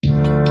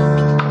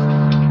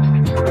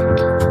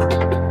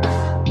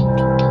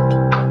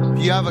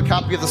have a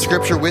copy of the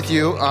scripture with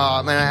you,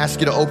 I'm going to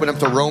ask you to open up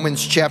to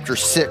Romans chapter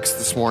 6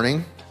 this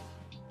morning.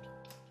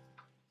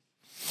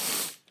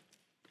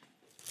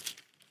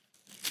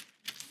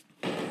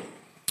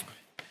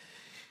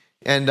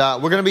 And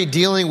we're going to be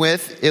dealing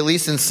with, at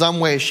least in some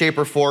way, shape,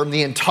 or form,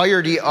 the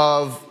entirety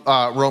of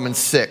Romans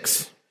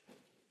 6.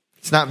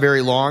 It's not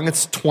very long.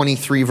 It's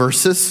 23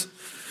 verses.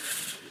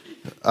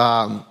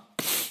 Paul,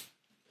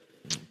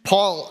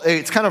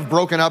 it's kind of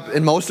broken up,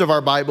 in most of our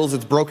Bibles,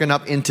 it's broken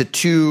up into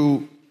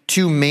two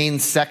main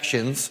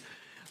sections.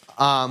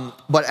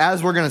 But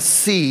as we're going to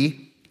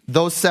see,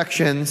 those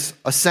sections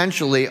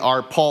essentially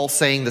are Paul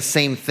saying the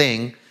same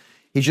thing.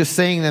 He's just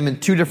saying them in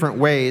two different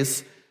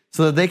ways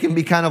so that they can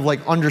be kind of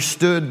like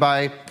understood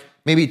by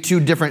maybe two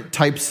different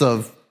types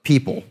of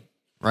people,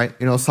 right?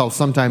 You know, so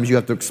sometimes you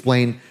have to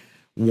explain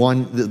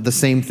the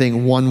same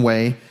thing one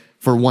way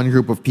for one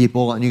group of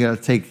people, and you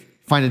got to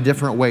find a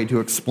different way to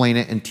explain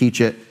it and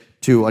teach it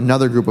to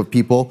another group of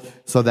people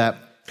so that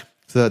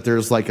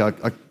there's like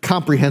a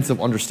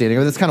comprehensive understanding.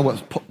 Or that's kind of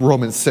what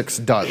Romans 6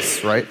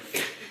 does, right?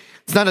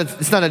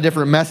 It's not a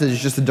different message,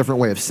 it's just a different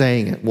way of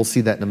saying it. We'll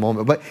see that in a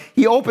moment. But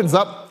he opens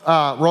up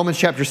Romans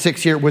chapter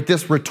 6 here with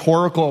this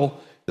rhetorical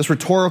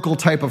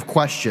type of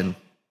question.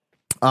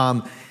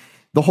 The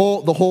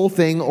whole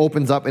thing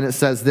opens up and it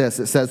says this.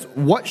 It says,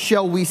 "What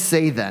shall we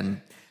say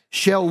then?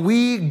 Shall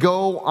we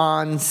go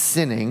on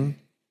sinning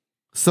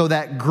so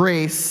that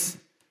grace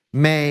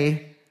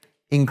may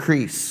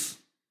increase?"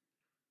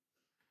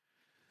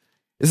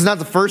 This is not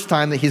the first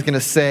time that he's going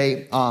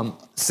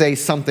to say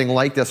something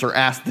like this or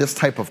ask this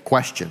type of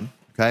question.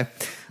 Okay,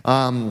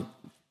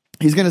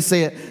 he's going to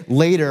say it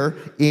later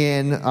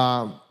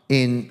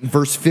in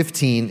verse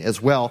 15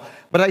 as well.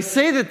 But I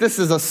say that this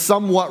is a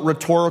somewhat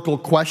rhetorical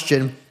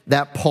question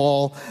that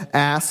Paul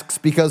asks,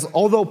 because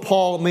although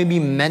Paul maybe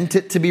meant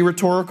it to be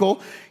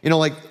rhetorical, you know,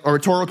 like a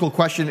rhetorical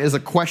question is a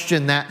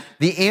question that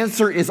the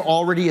answer is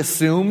already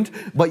assumed,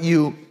 but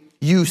you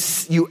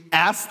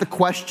ask the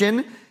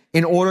question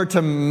in order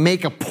to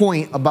make a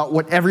point about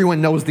what everyone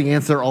knows the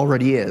answer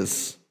already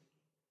is.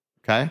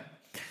 Okay?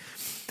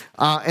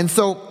 And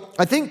so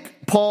I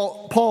think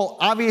Paul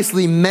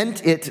obviously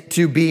meant it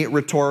to be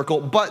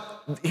rhetorical, but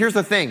here's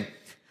the thing.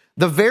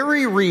 The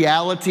very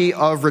reality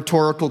of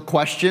rhetorical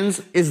questions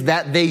is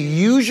that they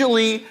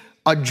usually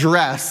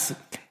address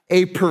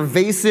a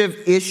pervasive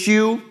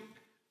issue,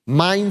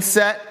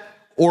 mindset,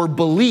 or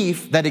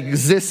belief that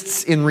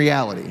exists in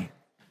reality,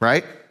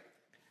 right?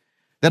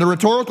 That a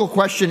rhetorical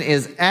question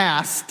is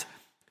asked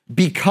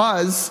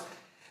because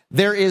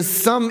there is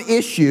some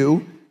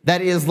issue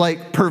that is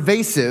like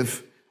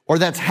pervasive or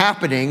that's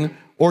happening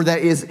or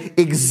that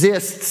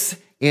exists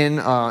in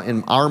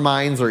our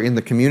minds or in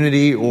the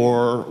community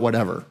or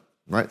whatever,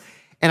 right?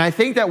 And I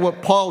think that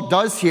what Paul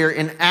does here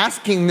in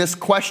asking this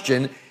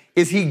question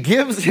is he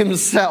gives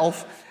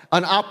himself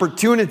an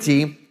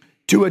opportunity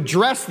to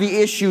address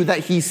the issue that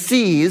he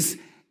sees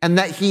and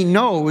that he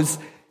knows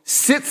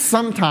sits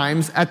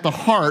sometimes at the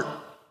heart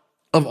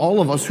of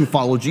all of us who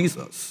follow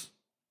Jesus.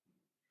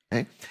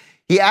 Okay?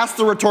 He asked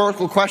the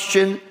rhetorical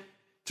question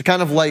to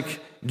kind of like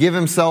give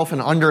himself an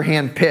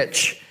underhand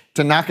pitch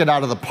to knock it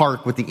out of the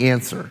park with the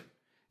answer.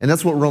 And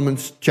that's what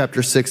Romans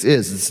chapter 6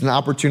 is. It's an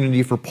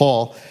opportunity for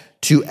Paul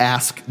to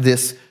ask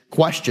this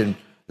question,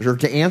 or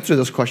to answer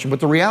this question. But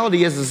the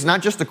reality is, it's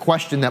not just a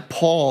question that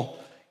Paul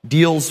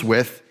deals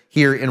with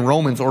here in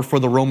Romans or for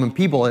the Roman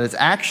people. It is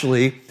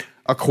actually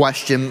a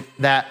question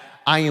that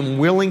I am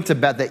willing to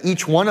bet that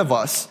each one of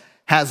us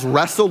has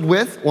wrestled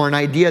with, or an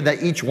idea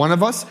that each one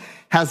of us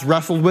has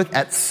wrestled with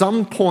at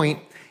some point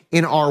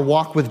in our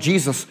walk with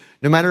Jesus,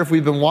 no matter if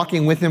we've been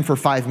walking with him for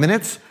 5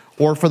 minutes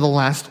or for the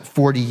last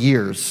 40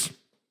 years.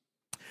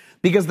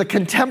 Because the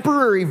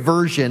contemporary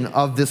version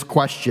of this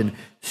question,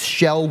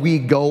 shall we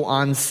go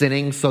on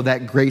sinning so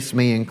that grace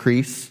may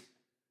increase?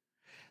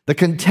 The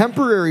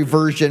contemporary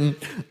version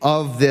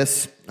of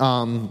this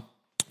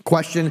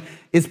question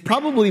is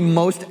probably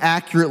most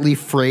accurately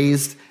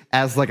phrased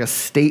as like a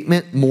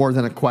statement more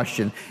than a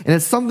question. And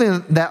it's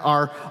something that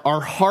our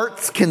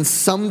hearts can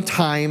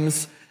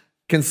sometimes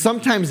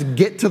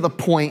get to the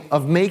point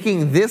of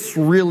making this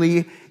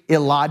really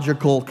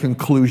illogical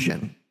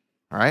conclusion.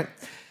 All right?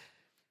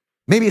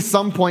 Maybe at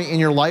some point in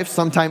your life,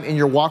 sometime in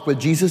your walk with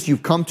Jesus,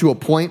 you've come to a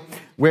point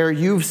where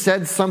you've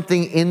said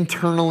something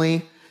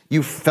internally,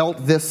 you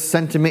felt this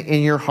sentiment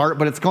in your heart,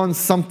 but it's gone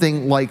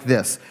something like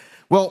this.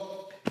 Well,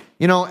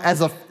 you know, as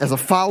a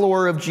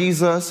follower of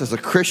Jesus, as a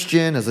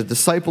Christian, as a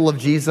disciple of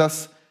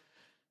Jesus,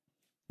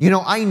 you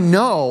know, I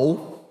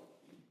know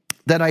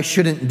that I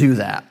shouldn't do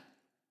that.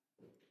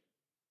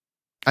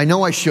 I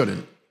know I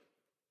shouldn't.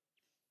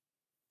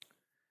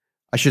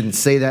 I shouldn't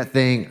say that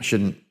thing. I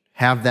shouldn't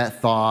have that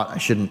thought. I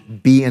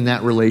shouldn't be in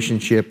that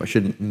relationship. I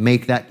shouldn't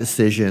make that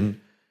decision.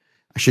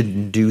 I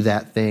shouldn't do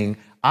that thing.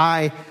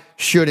 I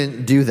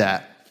shouldn't do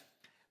that.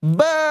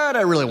 But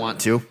I really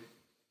want to.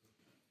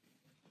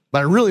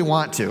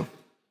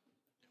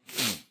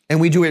 And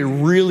we do a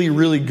really,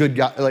 really good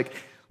job. Like,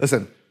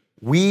 listen,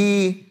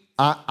 I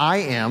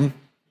am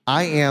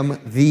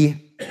the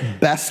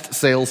best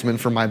salesman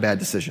for my bad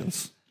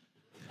decisions.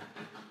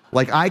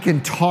 Like, I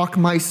can talk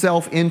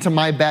myself into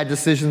my bad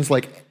decisions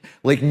like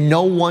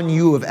no one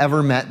you have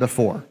ever met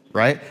before,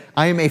 right?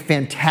 I am a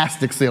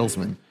fantastic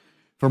salesman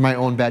for my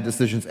own bad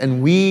decisions.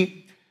 And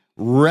we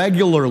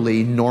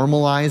regularly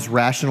normalize,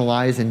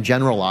 rationalize, and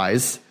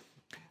generalize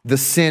the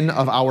sin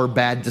of our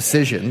bad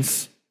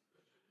decisions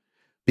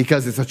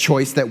because it's a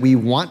choice that we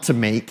want to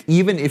make,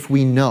 even if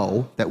we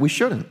know that we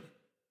shouldn't.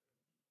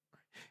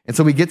 And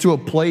so we get to a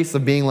place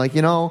of being like,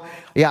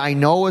 I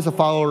know as a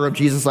follower of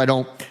Jesus, I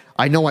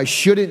know I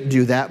shouldn't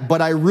do that,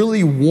 but I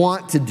really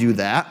want to do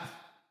that.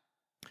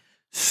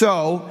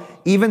 So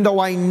even though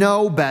I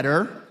know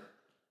better,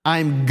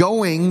 I'm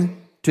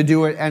going to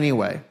do it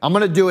anyway. I'm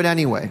going to do it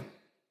anyway.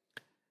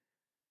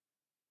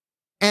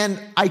 And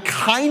I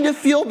kind of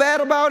feel bad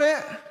about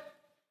it,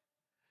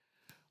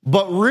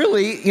 but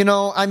really,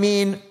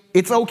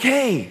 it's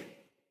okay.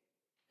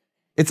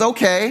 It's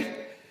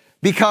okay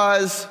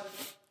because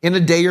in a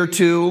day or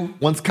two,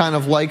 once kind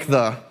of like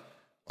the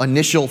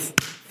initial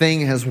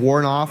thing has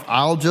worn off,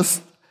 I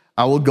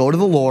will go to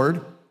the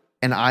Lord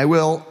and I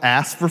will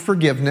ask for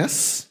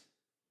forgiveness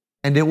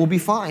and it will be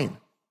fine.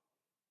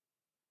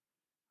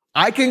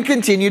 I can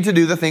continue to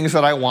do the things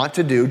that I want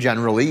to do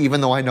generally,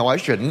 even though I know I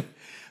shouldn't,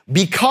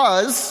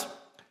 because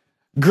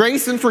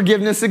grace and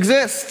forgiveness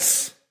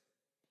exists.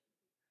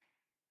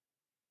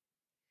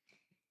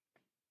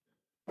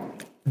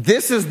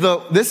 This is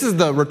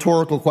the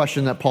rhetorical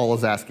question that Paul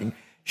is asking.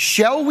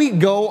 Shall we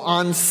go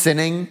on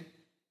sinning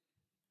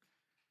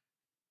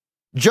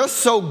just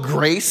so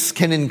grace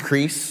can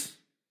increase?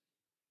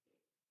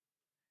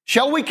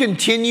 Shall we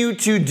continue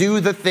to do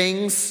the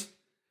things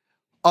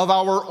of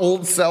our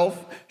old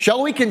self?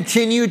 Shall we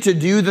continue to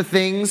do the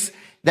things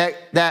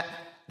that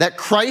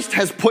Christ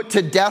has put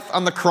to death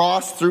on the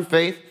cross through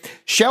faith?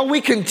 Shall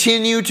we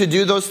continue to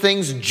do those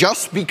things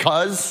just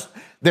because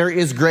there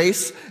is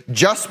grace,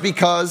 just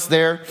because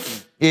there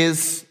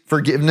is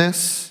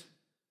forgiveness?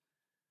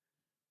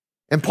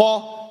 And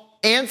Paul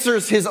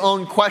answers his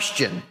own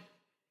question.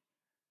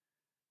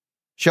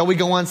 Shall we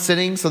go on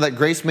sinning so that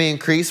grace may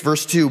increase?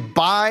 Verse 2,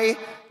 by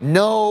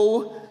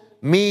no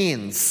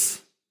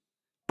means.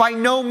 By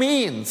no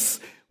means.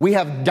 We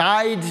have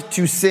died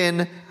to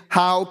sin.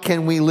 How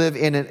can we live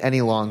in it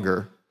any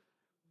longer?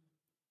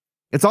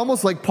 It's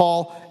almost like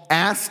Paul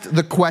asked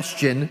the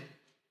question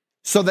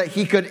so that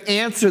he could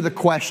answer the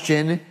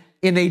question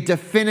in a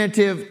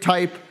definitive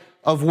type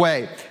of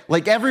way.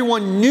 Like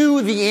everyone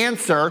knew the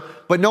answer,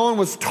 but no one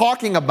was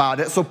talking about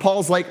it. So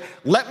Paul's like,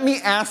 let me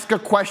ask a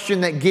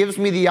question that gives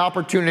me the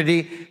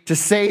opportunity to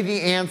say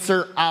the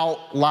answer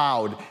out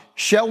loud.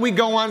 Shall we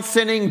go on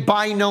sinning?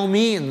 By no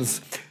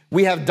means.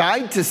 We have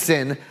died to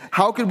sin.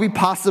 How could we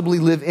possibly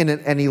live in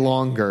it any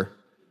longer?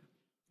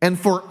 And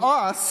for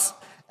us,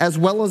 as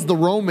well as the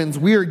Romans,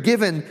 we are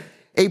given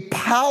a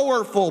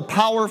powerful,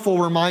 powerful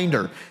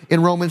reminder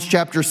in Romans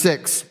chapter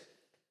 6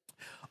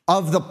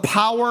 of the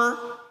power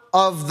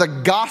of the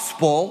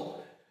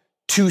gospel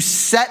to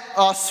set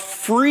us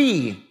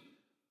free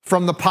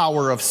from the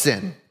power of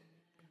sin,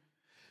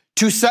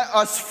 to set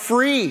us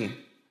free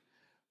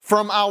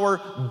from our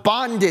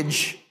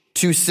bondage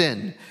to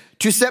sin,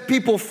 to set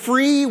people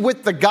free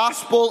with the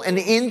gospel and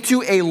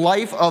into a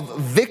life of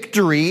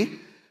victory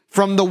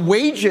from the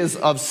wages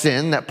of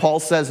sin that Paul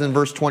says in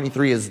verse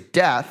 23 is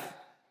death,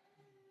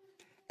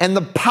 and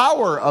the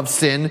power of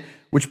sin,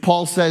 which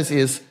Paul says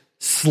is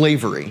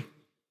slavery.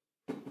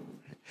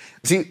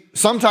 See,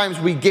 sometimes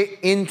we get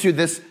into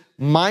this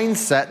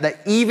mindset that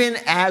even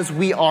as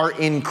we are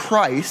in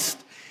Christ,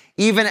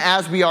 even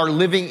as we are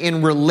living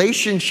in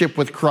relationship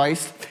with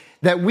Christ,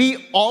 that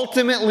we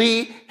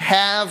ultimately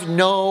have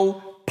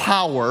no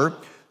power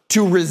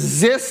to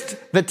resist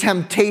the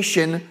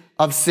temptation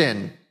of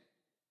sin.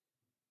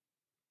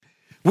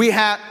 We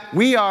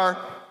are,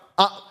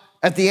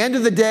 at the end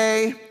of the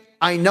day,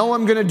 I know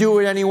I'm going to do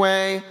it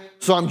anyway,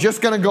 so I'm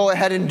just going to go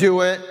ahead and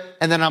do it,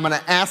 and then I'm going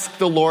to ask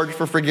the Lord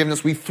for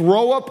forgiveness. We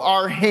throw up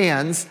our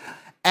hands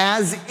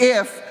as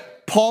if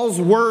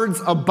Paul's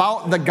words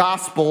about the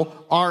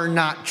gospel are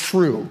not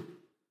true.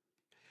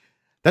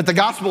 That the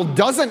gospel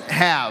doesn't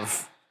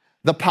have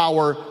the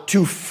power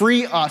to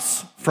free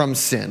us from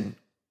sin.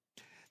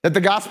 That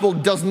the gospel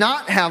does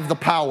not have the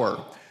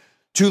power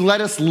to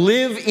let us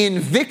live in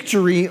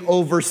victory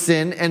over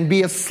sin and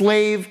be a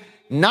slave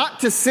not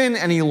to sin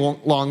any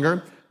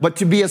longer, but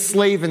to be a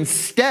slave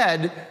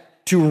instead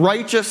to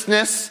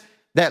righteousness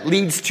that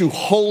leads to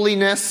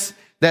holiness,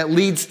 that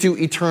leads to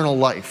eternal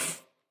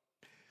life.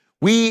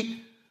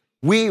 We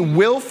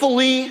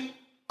willfully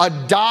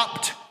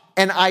adopt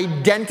an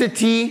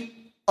identity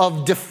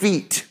of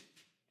defeat,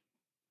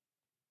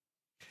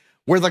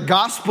 where the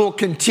gospel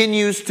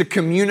continues to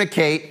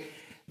communicate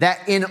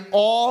that in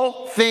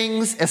all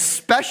things,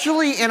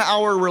 especially in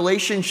our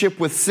relationship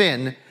with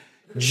sin,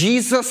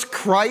 Jesus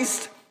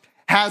Christ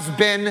has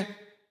been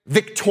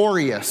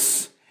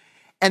victorious.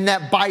 And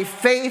that by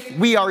faith,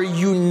 we are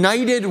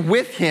united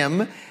with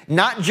him,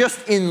 not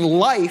just in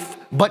life,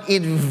 but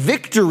in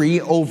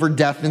victory over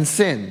death and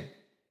sin.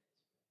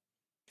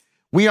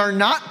 We are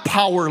not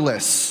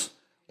powerless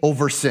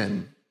over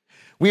sin.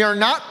 We are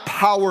not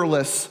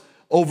powerless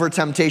over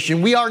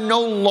temptation. We are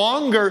no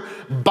longer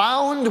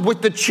bound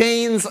with the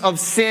chains of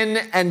sin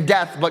and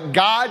death, but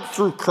God,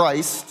 through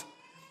Christ,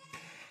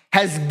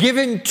 has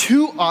given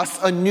to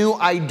us a new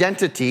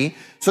identity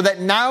so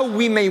that now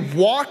we may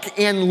walk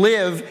and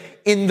live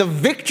in the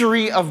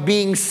victory of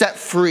being set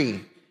free.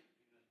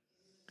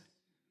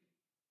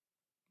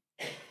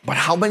 But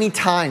how many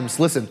times,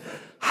 listen,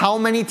 how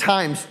many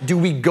times do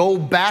we go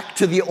back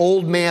to the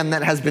old man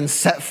that has been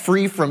set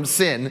free from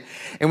sin,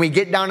 and we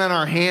get down on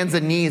our hands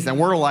and knees and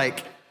we're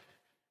like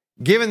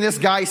giving this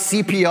guy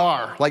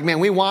CPR? Like, man,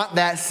 we want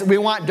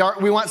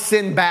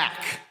sin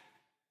back.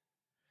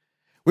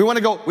 We want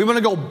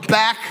to go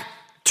back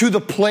to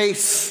the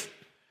place.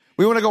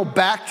 We want to go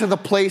back to the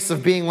place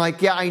of being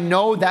like, yeah, I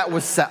know that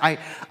was set.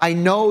 I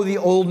know the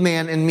old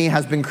man in me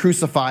has been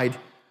crucified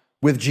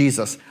with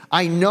Jesus.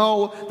 I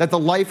know that the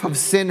life of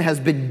sin has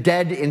been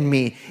dead in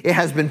me. It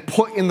has been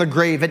put in the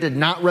grave. It did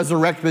not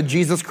resurrect with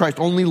Jesus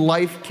Christ. Only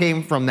life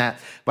came from that.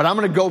 But I'm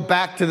going to go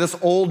back to this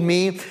old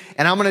me,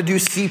 and I'm going to do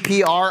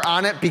CPR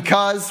on it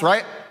because,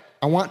 right,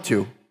 I want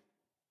to.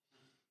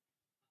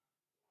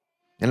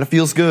 And it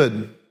feels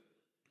good.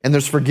 And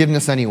there's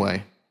forgiveness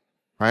anyway,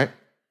 right?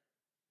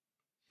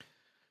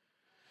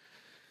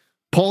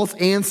 Paul's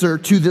answer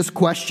to this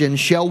question,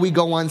 shall we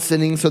go on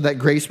sinning so that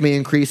grace may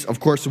increase? Of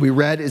course, we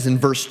read is in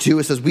verse 2.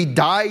 It says, we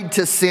died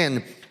to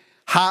sin.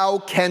 How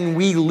can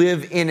we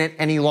live in it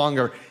any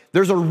longer?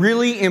 There's a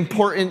really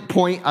important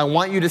point I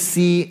want you to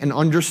see and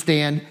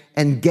understand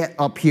and get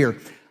up here.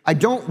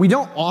 We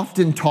don't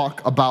often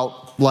talk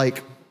about or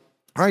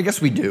I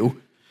guess we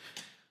do,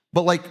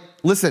 but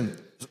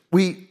listen,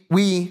 we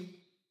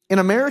in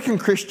American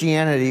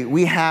Christianity,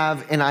 we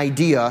have an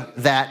idea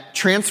that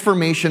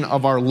transformation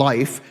of our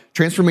life,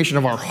 transformation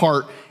of our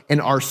heart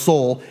and our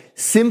soul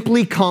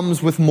simply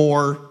comes with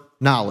more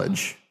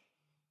knowledge,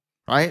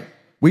 right?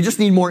 We just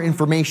need more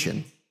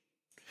information.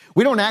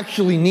 We don't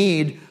actually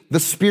need the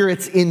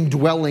Spirit's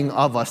indwelling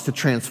of us to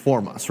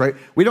transform us, right?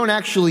 We don't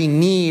actually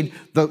need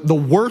the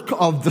work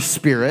of the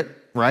Spirit,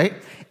 right?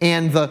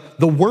 And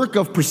the work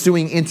of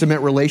pursuing intimate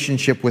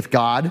relationship with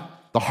God,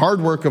 the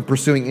hard work of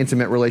pursuing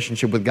intimate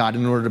relationship with God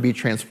in order to be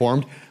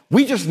transformed.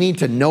 We just need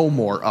to know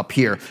more up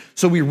here.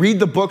 So we read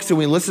the books and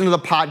we listen to the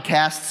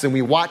podcasts and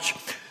we watch.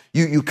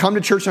 You come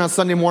to church on a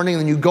Sunday morning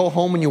and then you go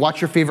home and you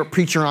watch your favorite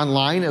preacher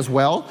online as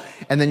well.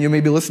 And then you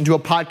maybe listen to a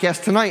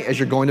podcast tonight as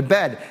you're going to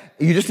bed.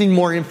 You just need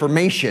more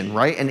information,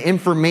 right? And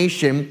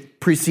information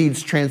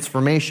precedes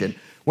transformation.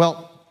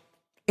 Well,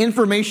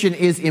 information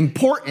is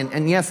important.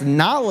 And yes,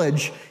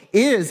 knowledge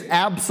is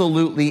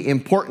absolutely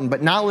important,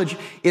 but knowledge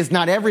is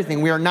not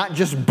everything. We are not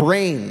just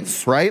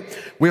brains, right?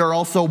 We are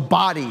also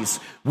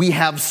bodies. We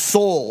have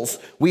souls.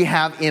 We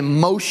have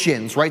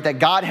emotions, right? That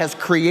God has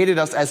created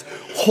us as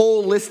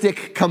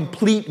holistic,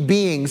 complete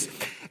beings.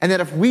 And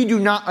that if we do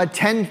not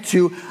attend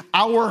to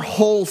our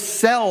whole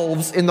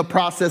selves in the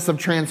process of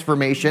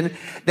transformation,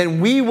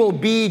 then we will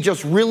be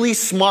just really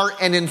smart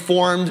and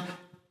informed,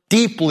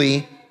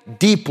 deeply,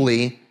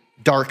 deeply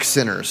dark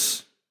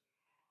sinners.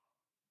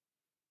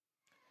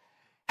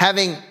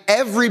 Having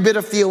every bit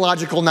of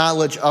theological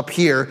knowledge up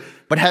here,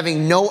 but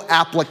having no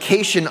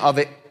application of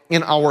it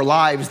in our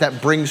lives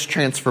that brings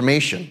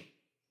transformation.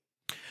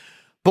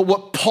 But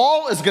what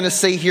Paul is going to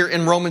say here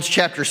in Romans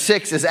chapter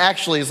 6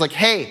 is like,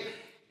 hey,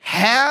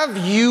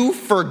 have you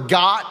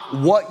forgot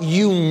what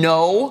you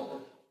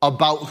know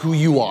about who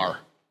you are?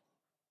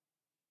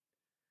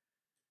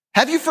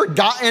 Have you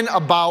forgotten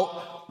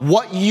about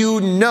what you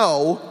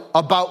know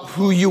about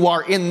who you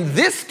are? In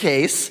this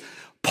case,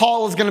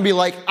 Paul is going to be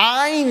like,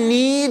 I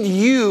need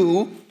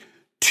you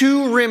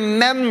to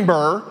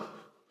remember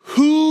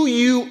who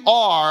you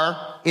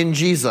are in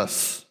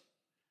Jesus.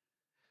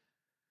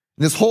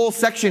 This whole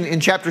section in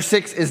chapter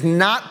 6 is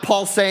not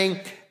Paul saying,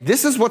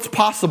 this is what's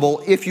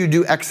possible if you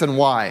do X and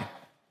Y.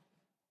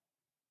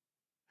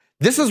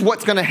 This is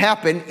what's going to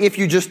happen if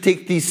you just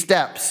take these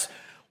steps.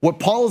 What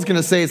Paul is going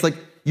to say is like,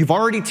 you've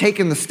already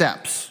taken the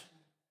steps.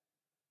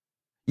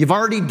 You've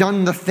already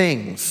done the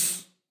things.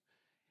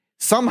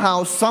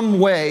 Somehow, some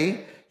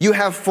way, you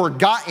have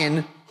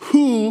forgotten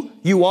who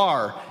you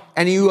are,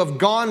 and you have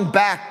gone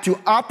back to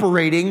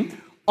operating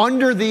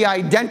under the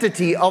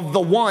identity of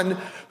the one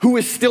who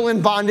is still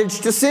in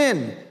bondage to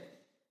sin,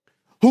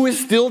 who is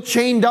still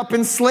chained up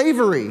in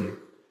slavery.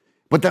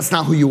 But that's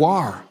not who you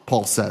are,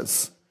 Paul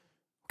says.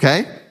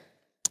 Okay?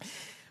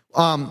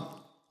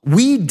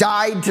 We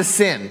died to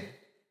sin.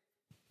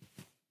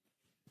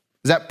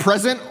 Is that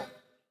present,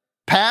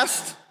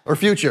 past, or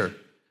future?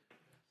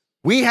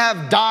 We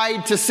have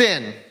died to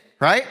sin,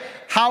 right?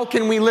 How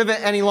can we live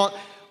it any longer?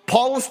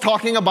 Paul is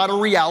talking about a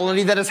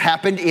reality that has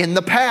happened in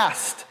the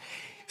past,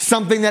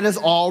 something that has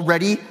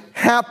already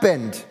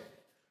happened.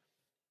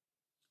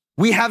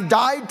 We have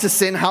died to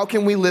sin. How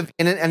can we live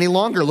in it any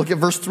longer? Look at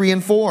verse 3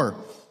 and 4.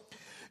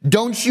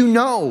 Don't you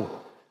know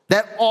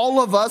that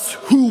all of us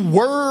who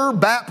were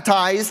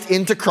baptized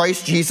into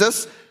Christ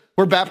Jesus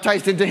were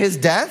baptized into his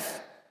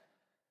death?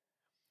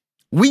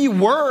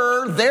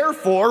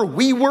 Therefore,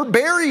 we were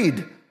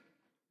buried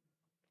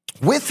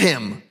with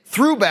him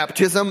through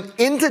baptism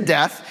into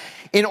death,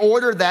 in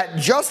order that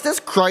just as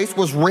Christ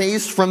was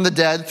raised from the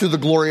dead through the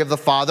glory of the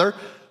Father,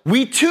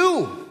 we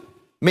too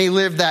may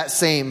live that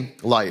same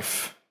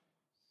life.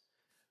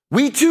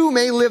 We too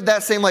may live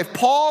that same life.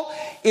 Paul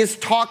is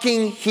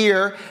talking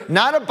here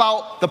not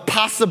about the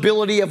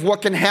possibility of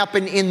what can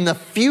happen in the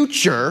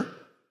future,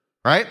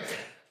 right?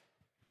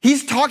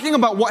 He's talking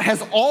about what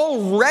has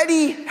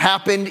already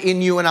happened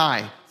in you and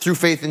I through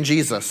faith in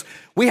Jesus.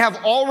 We have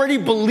already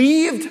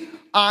believed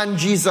on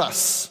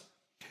Jesus.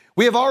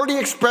 We have already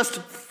expressed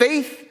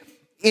faith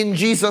in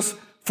Jesus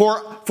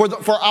for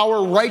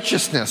our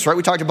righteousness, right?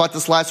 We talked about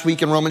this last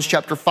week in Romans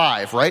chapter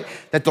 5, right?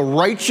 That the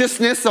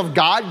righteousness of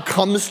God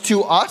comes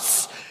to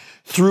us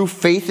through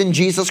faith in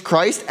Jesus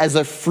Christ as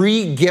a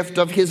free gift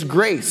of his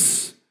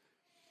grace.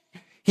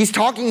 He's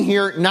talking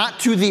here not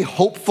to the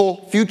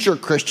hopeful future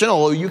Christian,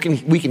 although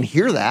we can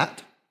hear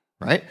that,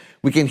 right?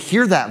 We can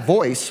hear that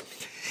voice.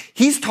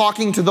 He's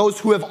talking to those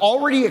who have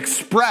already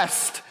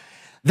expressed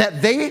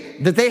that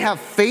they have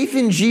faith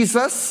in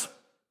Jesus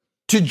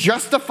to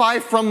justify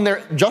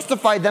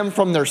them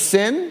from their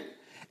sin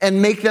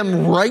and make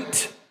them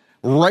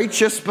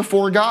righteous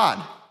before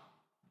God.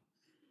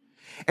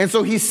 And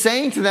so he's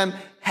saying to them,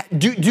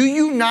 do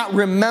you not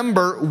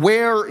remember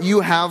where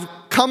you have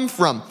come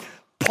from?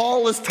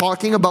 Paul is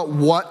talking about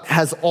what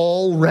has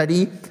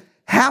already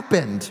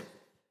happened.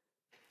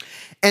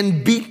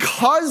 And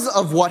because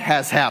of what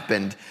has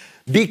happened,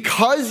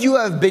 because you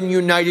have been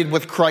united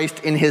with Christ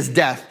in his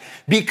death,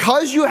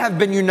 because you have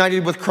been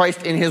united with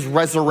Christ in his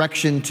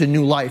resurrection to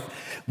new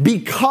life,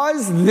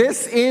 because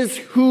this is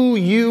who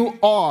you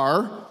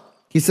are,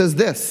 he says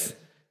this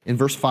in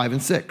verse 5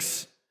 and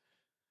 6.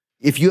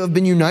 If you have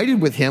been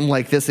united with him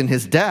like this in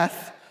his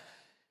death,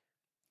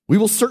 we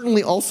will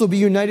certainly also be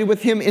united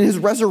with him in his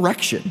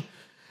resurrection.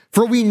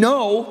 For we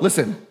know,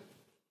 listen,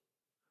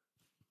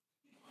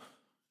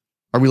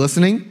 are we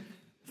listening?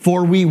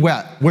 For we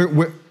know.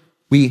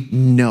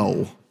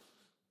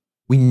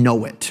 We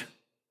know it.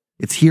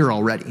 It's here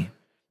already.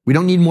 We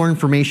don't need more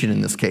information in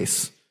this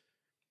case.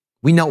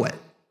 We know it.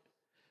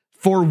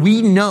 For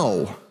we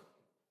know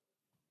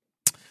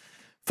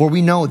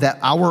that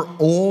our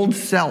old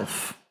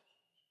self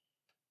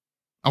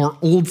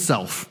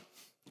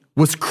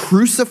was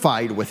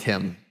crucified with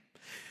him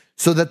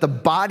so that the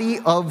body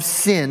of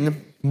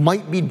sin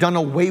might be done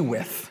away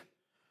with,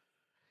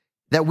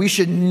 that we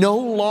should no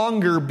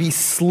longer be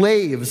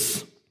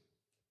slaves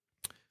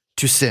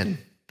to sin.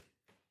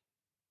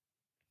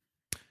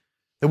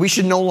 That we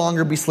should no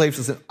longer be slaves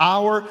to sin.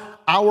 Our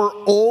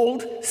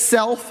old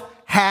self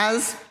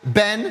has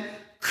been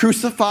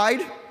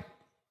crucified.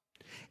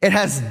 It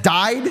has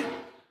died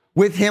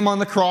with him on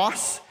the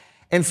cross.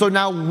 And so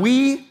now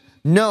we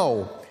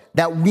know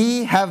that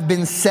we have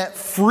been set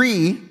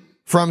free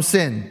from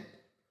sin.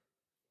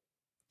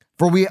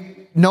 For we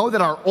know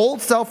that our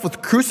old self was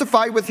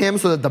crucified with him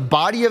so that the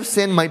body of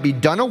sin might be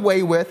done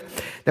away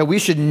with, that we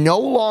should no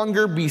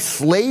longer be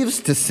slaves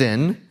to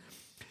sin,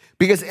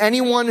 because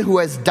anyone who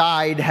has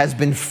died has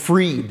been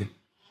freed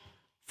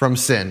from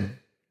sin.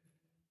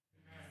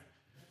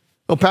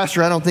 Well,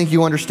 Pastor, I don't think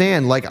you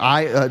understand.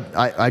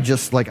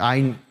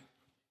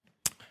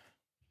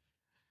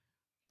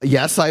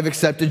 Yes, I've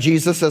accepted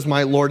Jesus as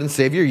my Lord and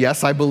Savior.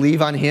 Yes, I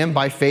believe on him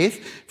by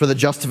faith for the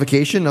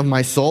justification of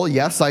my soul.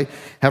 Yes, I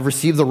have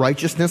received the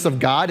righteousness of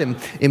God and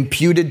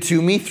imputed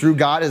to me through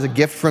God as a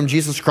gift from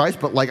Jesus Christ.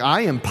 But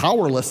I am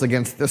powerless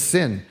against this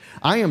sin.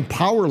 I am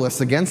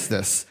powerless against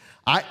this.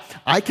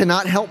 I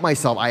cannot help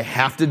myself. I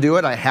have to do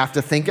it. I have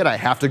to think it. I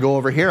have to go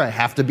over here. I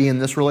have to be in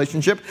this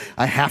relationship.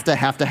 I have to.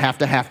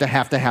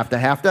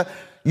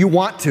 You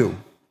want to.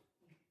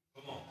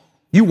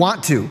 You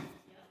want to.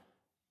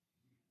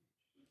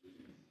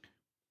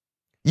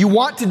 You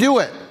want to do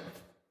it.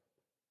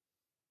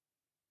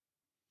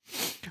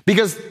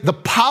 Because the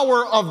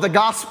power of the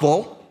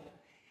gospel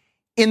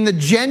in the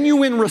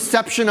genuine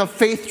reception of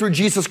faith through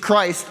Jesus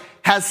Christ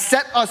has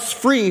set us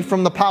free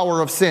from the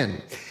power of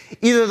sin.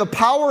 Either the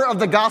power of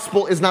the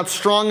gospel is not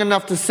strong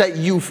enough to set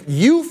you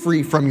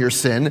free from your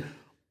sin,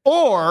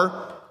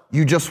 or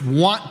you just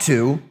want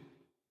to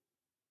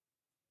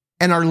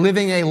and are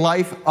living a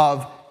life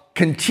of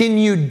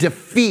continued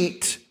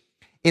defeat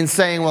in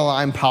saying, well,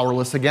 I'm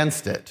powerless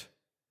against it.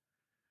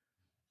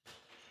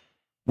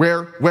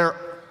 Where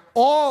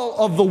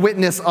all of the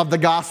witness of the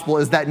gospel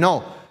is that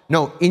no,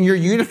 in your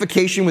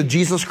unification with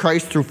Jesus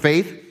Christ through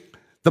faith,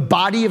 the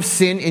body of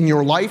sin in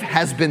your life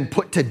has been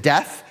put to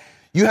death.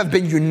 You have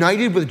been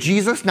united with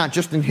Jesus, not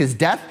just in his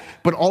death,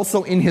 but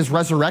also in his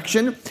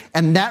resurrection.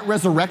 And that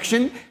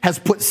resurrection has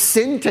put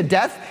sin to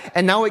death,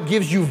 and now it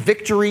gives you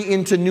victory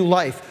into new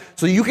life.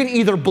 So you can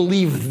either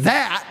believe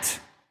that,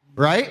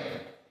 right?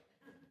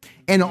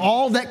 And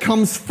all that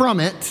comes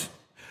from it,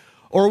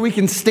 or we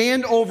can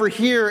stand over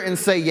here and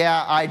say,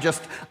 yeah,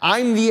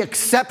 I'm the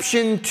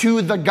exception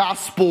to the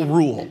gospel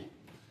rule.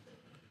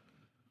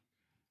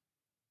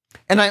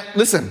 And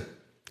listen,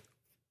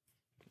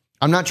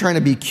 I'm not trying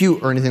to be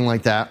cute or anything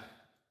like that.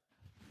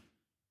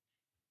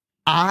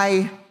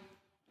 I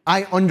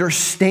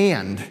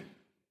understand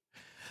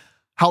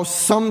how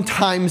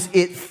sometimes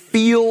it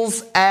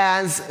feels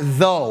as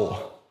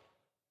though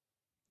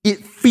we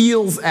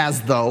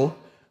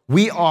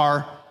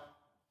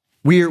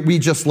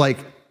just like,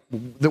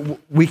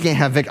 we can't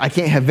have, I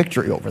can't have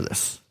victory over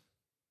this.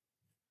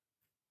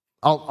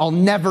 I'll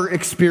never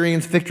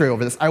experience victory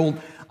over this. I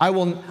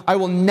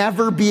will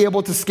never be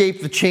able to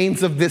escape the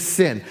chains of this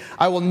sin.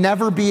 I will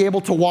never be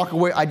able to walk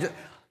away.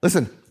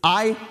 Listen,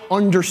 I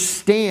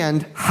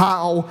understand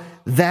how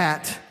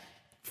that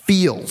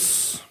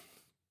feels.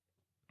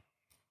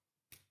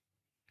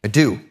 I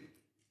do.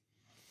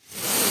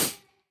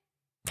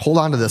 Hold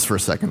on to this for a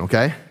second,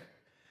 okay?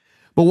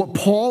 But what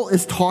Paul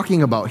is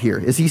talking about here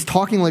is he's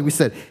talking, like we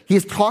said, he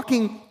is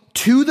talking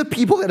to the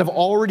people that have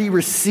already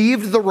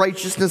received the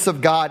righteousness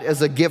of God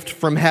as a gift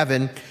from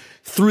heaven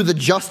through the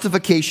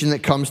justification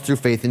that comes through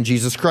faith in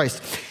Jesus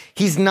Christ.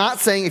 He's not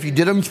saying if you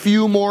did a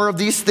few more of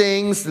these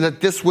things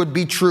that this would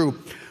be true.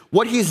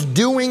 What he's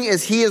doing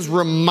is he is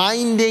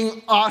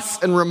reminding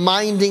us and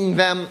reminding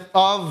them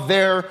of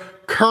their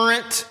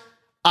current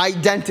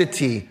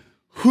identity,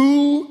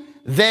 who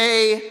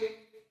they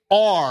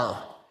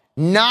are,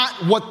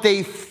 not what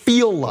they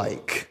feel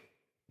like.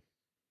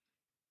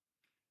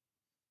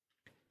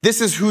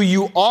 This is who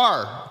you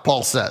are,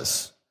 Paul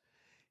says.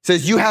 He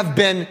says you have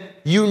been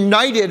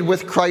united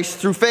with Christ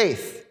through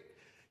faith.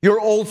 Your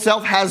old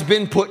self has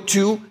been put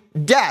to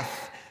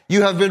death.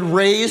 You have been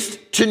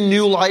raised to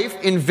new life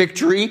in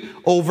victory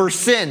over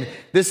sin.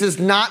 This is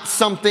not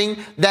something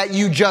that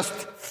you just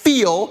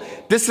feel.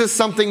 This is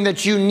something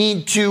that you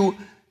need to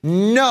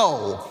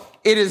know.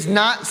 It is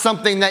not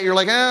something that you're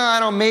like, I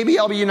don't know, maybe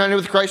I'll be united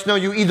with Christ. No,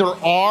 you either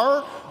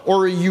are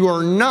or you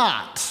are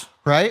not,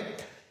 right?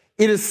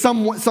 It is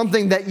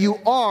something that you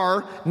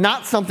are,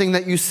 not something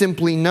that you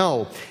simply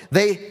know.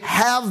 They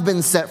have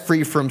been set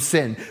free from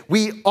sin.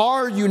 We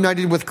are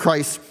united with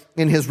Christ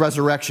in his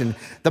resurrection.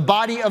 The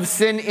body of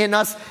sin in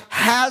us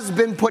has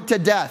been put to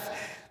death.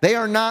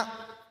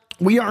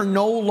 We are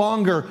no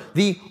longer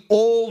the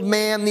old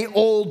man, the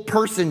old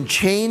person,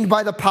 chained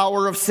by the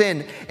power of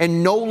sin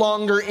and no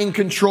longer in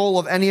control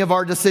of any of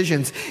our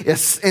decisions,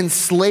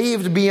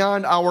 enslaved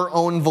beyond our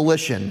own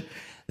volition.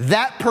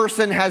 That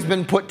person has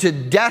been put to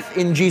death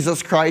in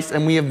Jesus Christ,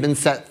 and we have been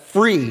set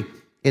free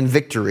in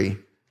victory.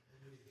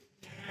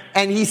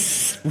 And he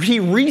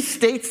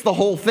restates the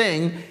whole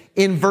thing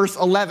in verse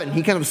 11.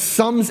 He kind of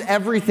sums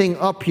everything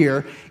up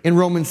here in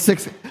Romans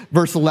 6,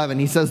 verse 11.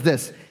 He says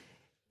this,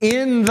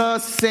 in the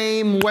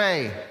same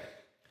way,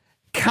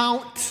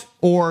 count,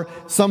 or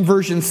some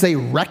versions say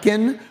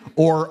reckon,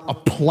 or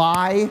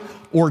apply,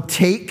 or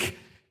take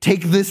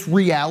this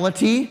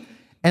reality,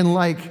 and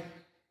like,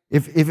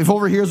 if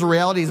over here is a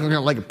reality, he's going to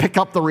like pick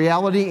up the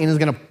reality and he's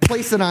going to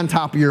place it on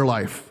top of your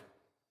life.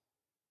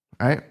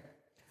 All right?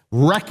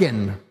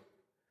 Reckon.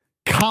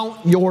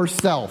 Count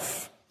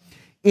yourself.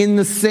 In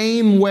the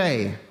same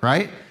way,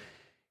 right?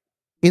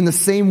 In the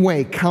same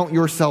way, count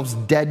yourselves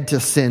dead to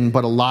sin,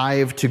 but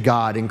alive to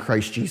God in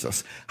Christ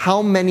Jesus.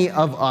 How many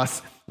of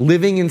us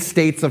living in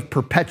states of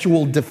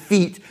perpetual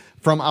defeat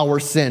from our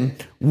sin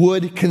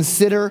would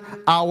consider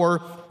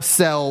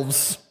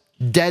ourselves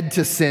dead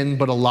to sin,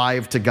 but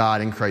alive to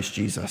God in Christ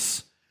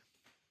Jesus?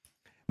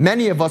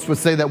 Many of us would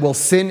say that, well,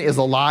 sin is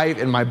alive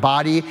in my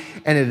body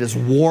and it is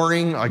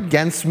warring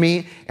against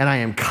me and I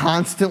am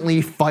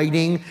constantly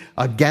fighting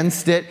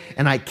against it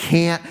and I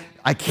can't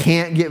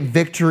get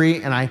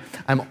victory and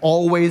I'm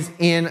always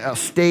in a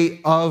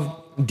state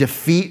of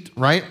defeat,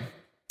 right?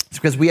 It's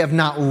because we have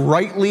not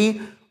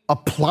rightly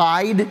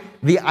applied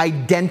the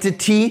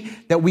identity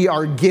that we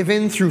are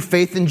given through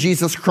faith in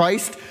Jesus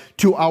Christ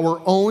to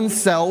our own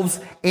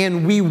selves,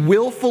 and we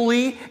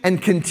willfully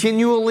and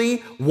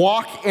continually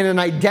walk in an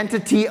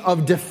identity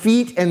of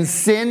defeat and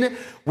sin,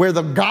 where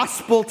the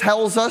gospel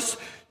tells us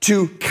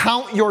to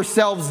count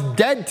yourselves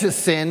dead to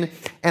sin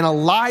and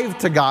alive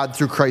to God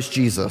through Christ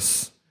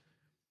Jesus.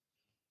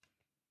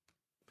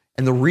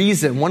 And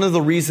one of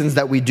the reasons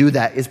that we do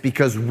that is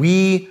because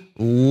we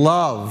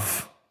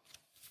love.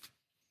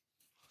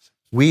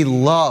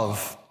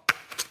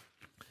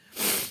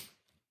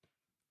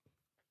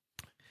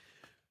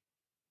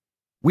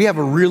 We have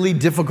a really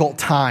difficult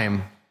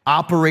time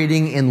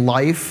operating in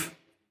life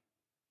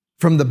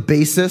from the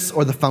basis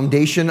or the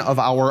foundation of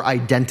our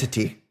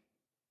identity.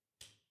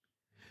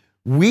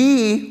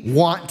 We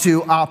want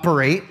to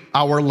operate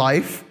our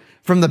life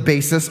from the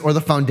basis or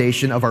the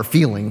foundation of our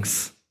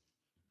feelings,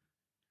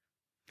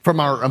 from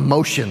our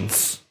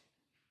emotions.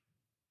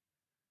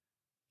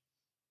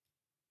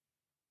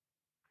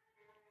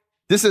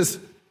 This is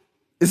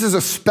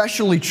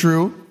especially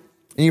true.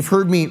 And you've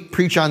heard me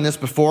preach on this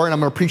before, and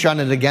I'm going to preach on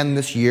it again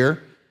this year. I'm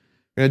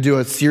going to do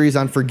a series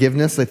on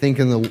forgiveness, I think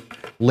in the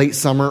late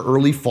summer,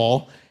 early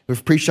fall.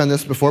 We've preached on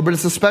this before, but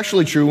it's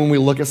especially true when we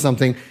look at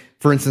something,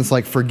 for instance,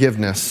 like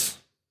forgiveness.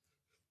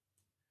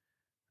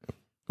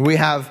 We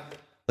have,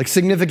 like,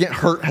 significant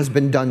hurt has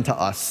been done to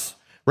us,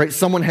 right?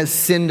 Someone has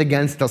sinned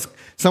against us.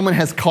 Someone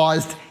has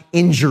caused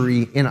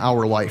injury in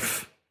our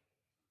life.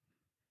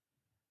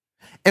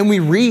 And we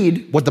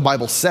read what the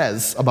Bible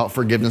says about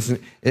forgiveness.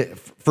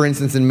 For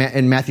instance,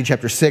 in Matthew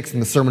chapter 6, in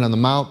the Sermon on the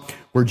Mount,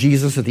 where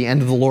Jesus at the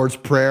end of the Lord's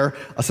Prayer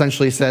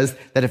essentially says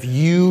that if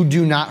you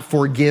do not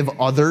forgive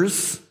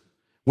others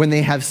when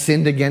they have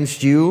sinned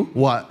against you,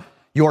 what?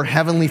 Your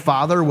heavenly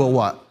Father will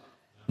what?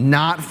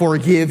 Not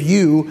forgive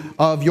you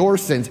of your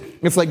sins.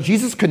 It's like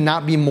Jesus could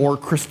not be more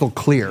crystal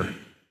clear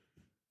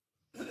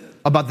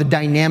about the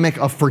dynamic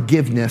of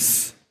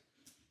forgiveness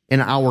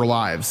in our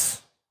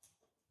lives.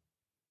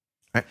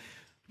 Right?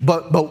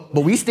 But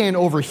we stand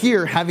over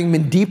here having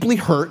been deeply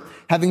hurt,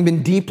 having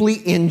been deeply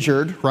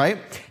injured, right?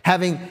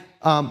 Having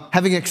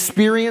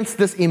experienced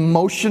this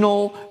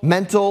emotional,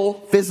 mental,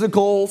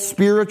 physical,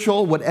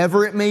 spiritual,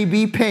 whatever it may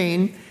be,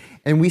 pain,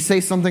 and we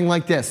say something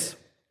like this: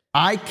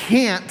 I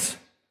can't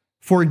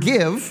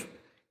forgive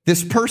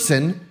this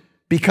person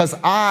because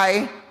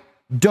I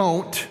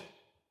don't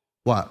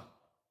what?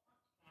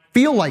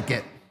 Feel like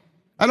it.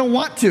 I don't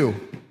want to.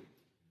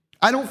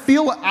 I don't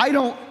feel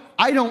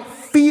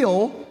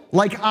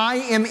like I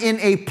am in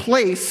a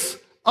place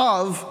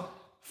of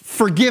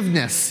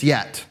forgiveness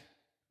yet.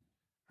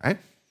 Right?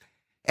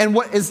 And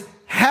what is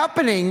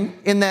happening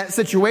in that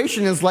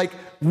situation is like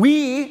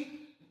we,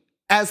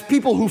 as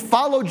people who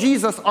follow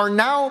Jesus, are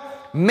now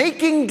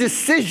making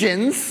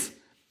decisions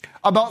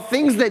about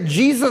things that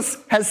Jesus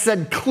has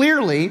said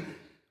clearly,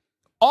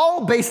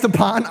 all based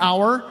upon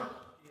our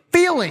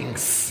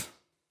feelings.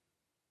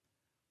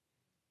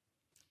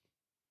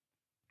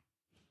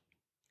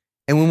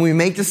 And when we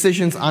make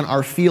decisions on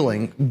our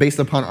based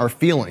upon our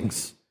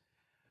feelings,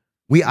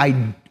 we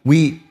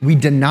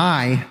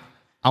deny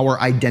our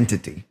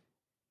identity,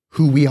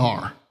 who we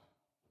are.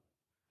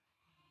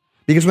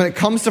 Because when it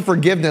comes to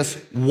forgiveness,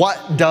 what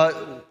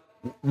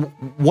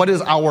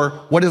is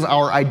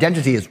our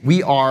identity? Is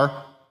we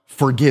are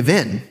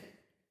forgiven.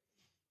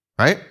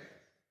 Right?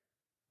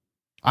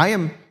 I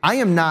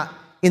am not,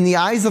 in the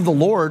eyes of the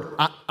Lord,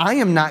 I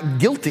am not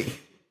guilty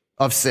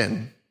of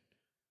sin.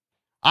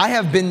 I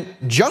have been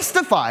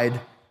justified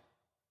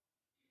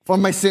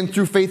from my sin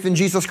through faith in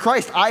Jesus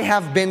Christ. I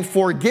have been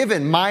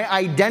forgiven. My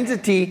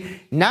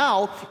identity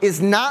now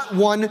is not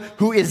one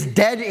who is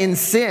dead in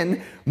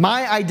sin.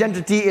 My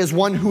identity is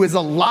one who is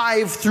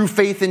alive through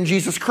faith in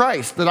Jesus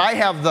Christ, that I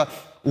have the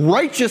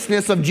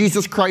righteousness of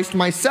Jesus Christ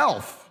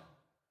myself.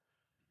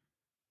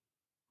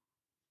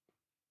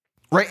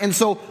 Right? And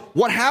so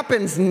what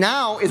happens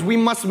now is we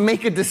must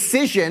make a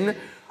decision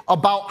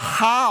about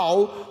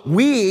how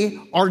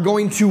we are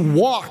going to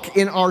walk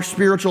in our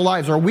spiritual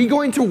lives. Are we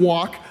going to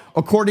walk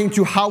according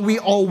to how we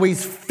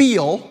always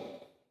feel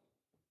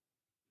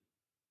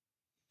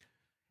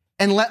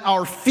and let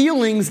our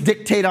feelings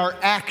dictate our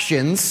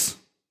actions?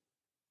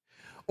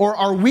 Or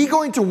are we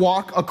going to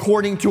walk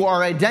according to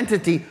our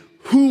identity,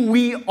 who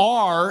we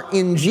are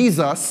in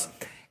Jesus,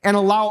 and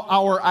allow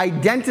our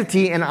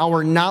identity and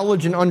our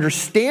knowledge and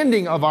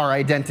understanding of our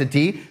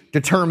identity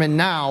determine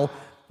now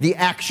the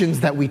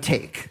actions that we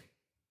take?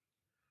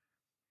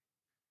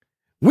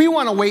 We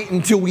want to wait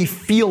until we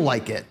feel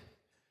like it.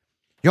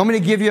 You want me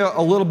to give you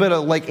a little bit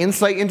of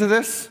insight into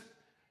this?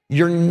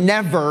 You're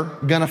never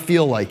going to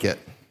feel like it.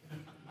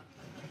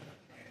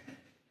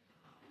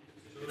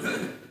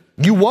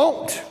 You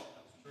won't.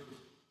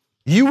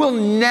 You will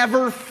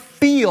never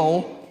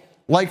feel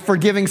like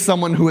forgiving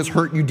someone who has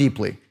hurt you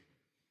deeply.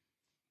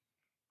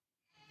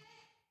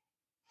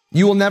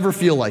 You will never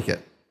feel like it.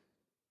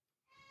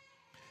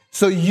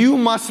 So you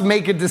must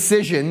make a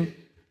decision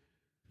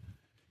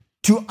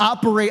to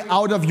operate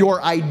out of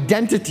your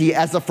identity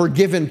as a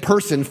forgiven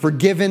person.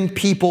 Forgiven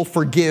people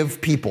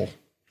forgive people.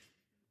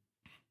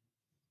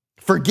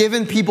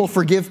 Forgiven people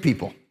forgive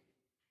people.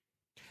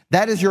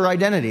 That is your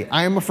identity.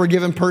 I am a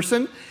forgiven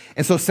person.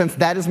 And so since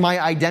that is my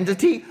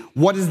identity,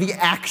 what is the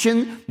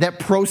action that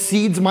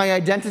precedes my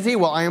identity?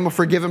 Well, I am a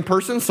forgiven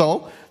person,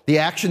 so the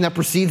action that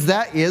precedes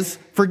that is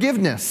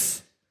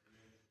forgiveness.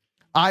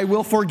 I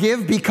will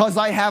forgive because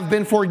I have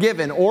been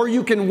forgiven. Or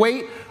you can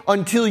wait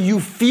until you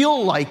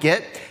feel like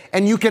it,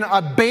 and you can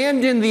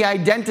abandon the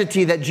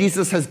identity that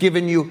Jesus has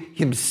given you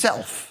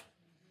himself.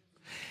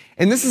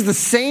 And this is the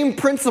same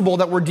principle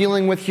that we're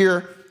dealing with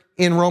here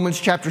in Romans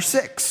chapter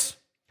 6.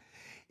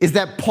 Is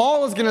that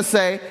Paul is going to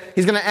say,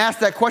 he's going to ask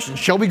that question,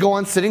 shall we go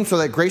on sinning so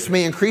that grace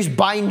may increase?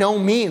 By no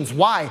means.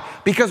 Why?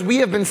 Because we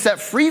have been set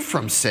free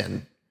from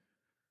sin.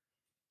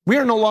 We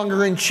are no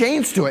longer in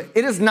chains to it.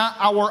 It is not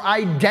our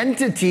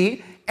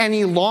identity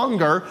any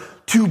longer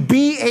to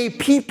be a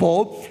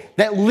people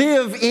that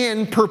live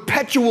in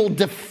perpetual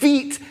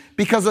defeat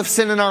because of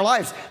sin in our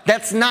lives.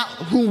 That's not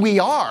who we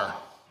are.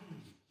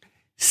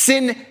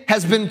 Sin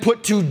has been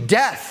put to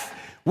death.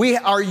 We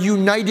are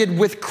united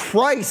with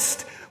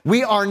Christ.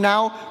 We are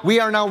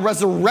now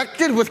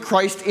resurrected with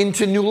Christ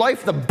into new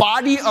life. The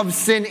body of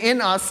sin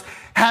in us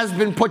has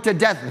been put to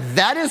death.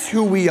 That is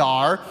who we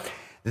are.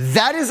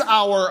 That is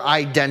our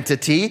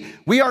identity.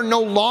 We are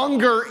no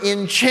longer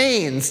in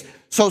chains.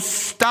 So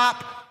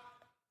stop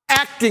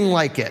acting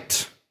like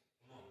it.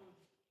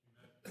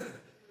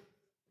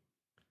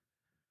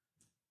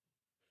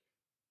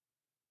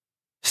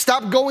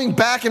 Stop going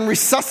back and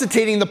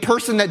resuscitating the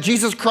person that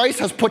Jesus Christ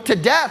has put to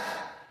death.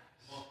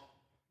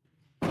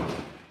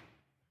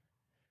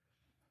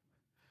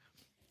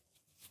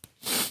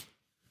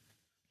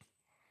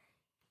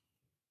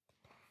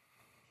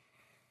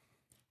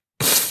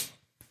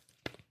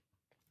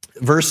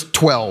 Verse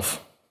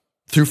 12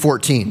 through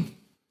 14.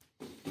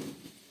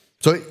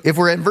 So if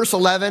we're in verse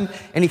 11,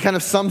 and he kind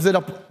of sums it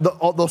up,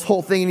 this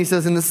whole thing, and he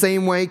says, in the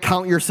same way,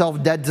 count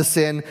yourself dead to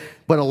sin,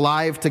 but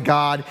alive to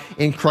God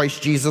in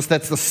Christ Jesus.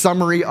 That's the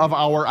summary of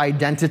our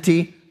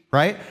identity,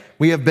 right?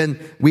 We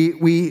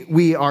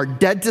are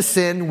dead to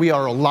sin. We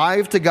are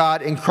alive to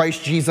God in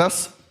Christ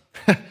Jesus.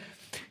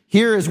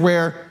 Here is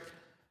where,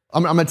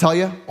 I'm going to tell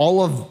you,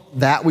 all of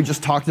that we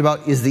just talked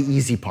about is the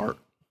easy part.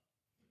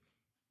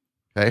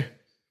 Okay?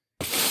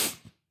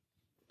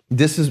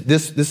 This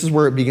is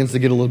where it begins to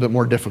get a little bit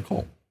more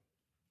difficult,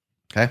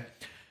 okay?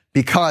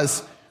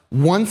 Because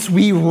once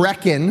we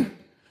reckon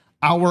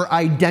our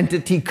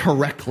identity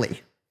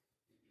correctly,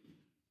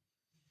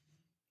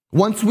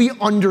 once we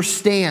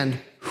understand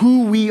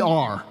who we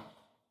are,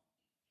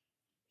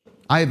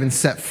 I have been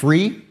set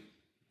free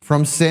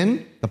from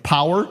sin, the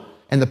power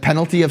and the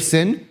penalty of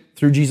sin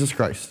through Jesus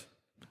Christ.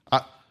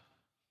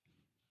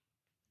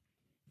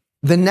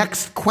 The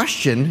next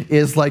question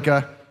is like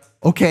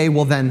okay,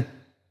 well then,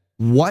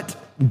 what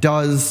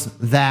does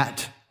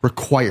that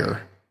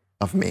require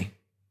of me?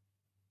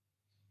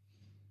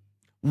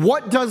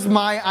 What does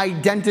my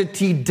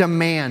identity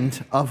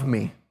demand of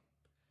me?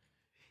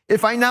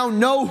 If I now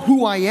know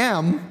who I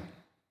am,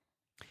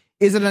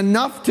 is it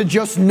enough to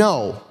just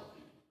know?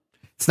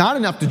 It's not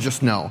enough to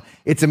just know.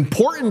 It's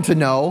important to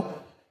know.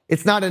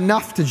 It's not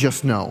enough to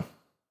just know.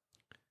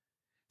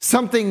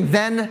 Something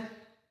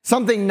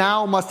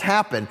now must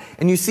happen.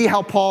 And you see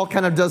how Paul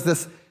kind of does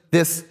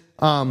this.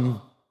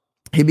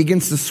 He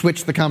begins to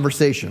switch the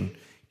conversation.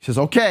 He says,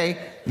 okay,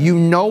 you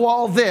know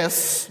all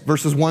this,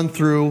 verses 1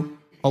 through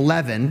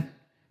 11.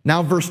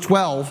 Now verse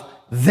 12,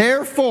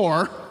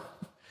 therefore,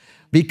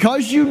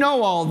 because you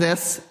know all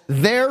this,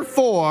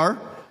 therefore,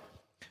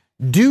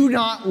 do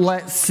not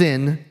let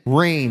sin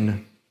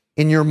reign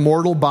in your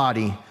mortal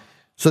body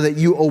so that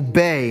you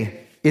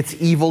obey its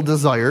evil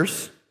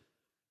desires.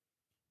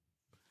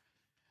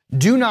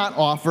 Do not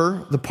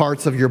offer the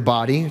parts of your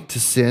body to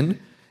sin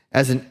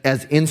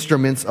as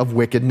instruments of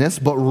wickedness,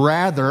 but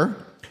rather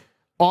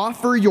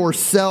offer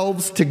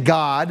yourselves to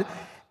God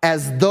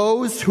as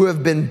those who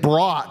have been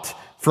brought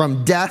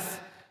from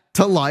death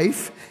to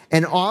life,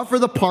 and offer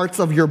the parts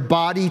of your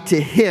body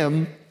to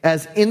him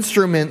as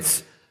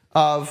instruments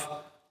of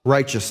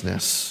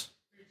righteousness.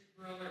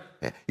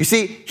 You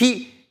see,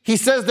 he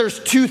says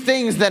there's two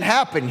things that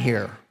happen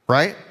here,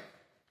 right?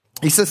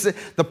 He says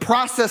the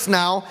process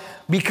now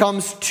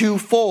becomes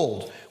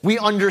twofold. We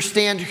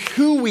understand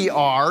who we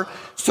are,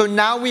 so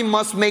now we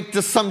must make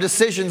some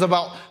decisions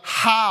about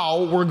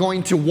how we're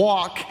going to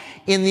walk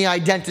in the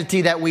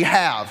identity that we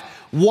have.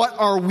 What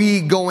are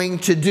we going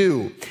to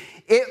do?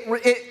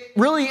 It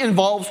really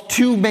involves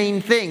two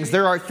main things.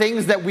 There are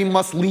things that we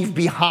must leave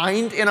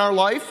behind in our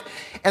life,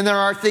 and there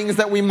are things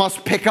that we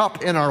must pick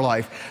up in our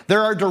life.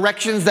 There are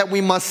directions that we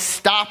must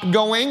stop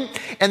going,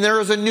 and there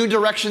is a new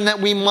direction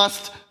that we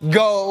must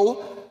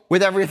go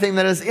with everything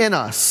that is in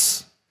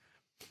us.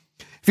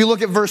 If you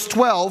look at verse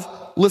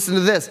 12, listen to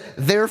this.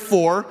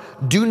 Therefore,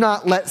 do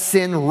not let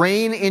sin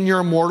reign in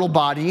your mortal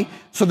body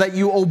so that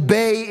you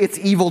obey its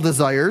evil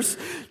desires.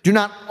 Do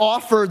not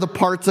offer the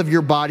parts of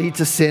your body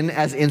to sin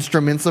as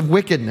instruments of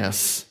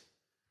wickedness.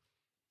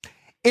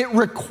 It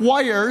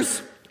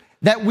requires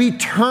that we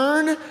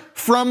turn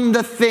from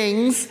the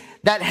things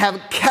that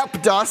have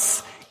kept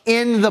us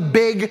in the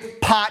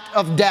big pot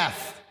of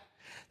death,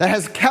 that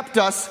has kept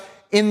us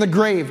in the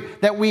grave,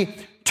 that we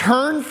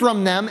turn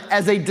from them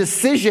as a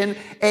decision,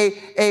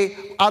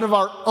 out of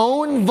our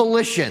own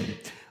volition,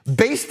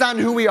 based on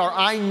who we are.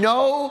 I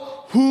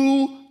know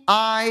who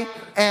I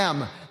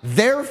am.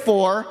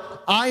 Therefore,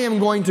 I am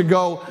going to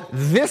go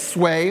this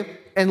way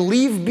and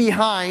leave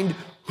behind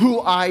who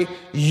I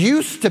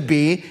used to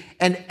be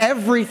and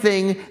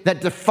everything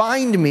that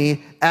defined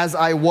me as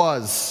I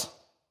was.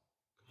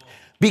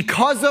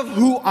 Because of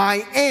who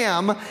I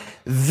am,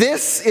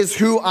 this is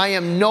who I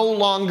am no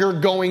longer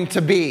going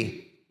to be.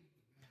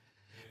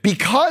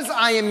 Because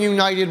I am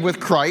united with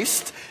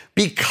Christ,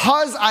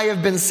 because I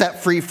have been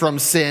set free from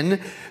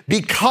sin,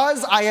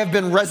 because I have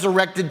been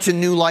resurrected to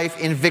new life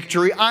in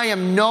victory, I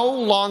am no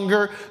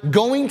longer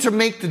going to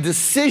make the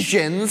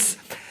decisions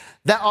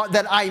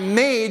that I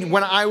made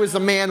when I was a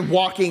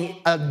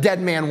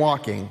dead man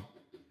walking.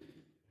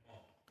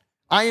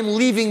 I am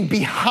leaving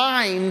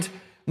behind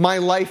my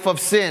life of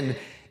sin.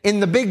 In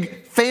the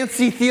big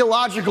fancy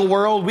theological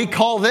world, we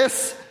call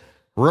this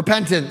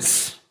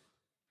repentance,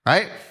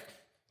 right?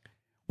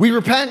 We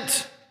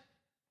repent.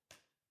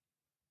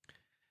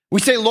 We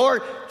say,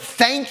 Lord,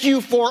 thank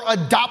you for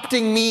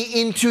adopting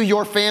me into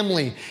your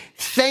family.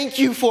 Thank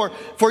you for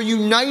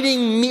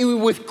uniting me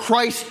with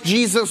Christ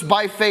Jesus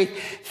by faith.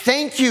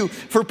 Thank you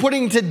for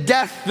putting to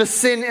death the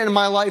sin in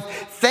my life.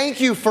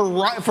 Thank you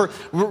for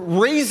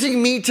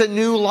raising me to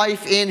new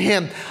life in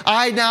him.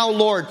 I now,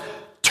 Lord,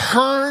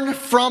 turn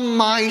from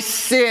my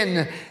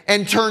sin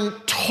and turn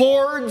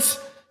towards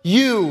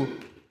you.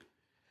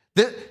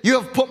 You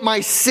have put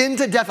my sin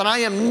to death, and I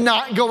am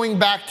not going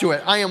back to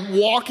it. I am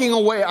walking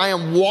away. I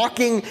am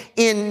walking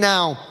in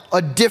now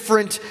a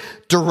different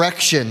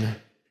direction.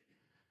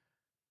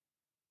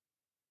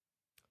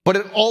 But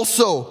it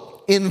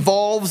also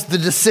involves the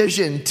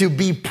decision to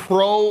be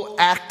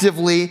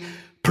proactively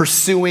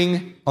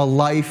pursuing a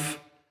life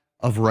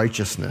of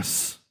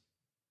righteousness.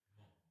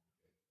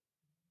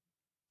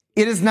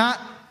 It is not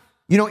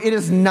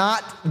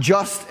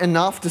just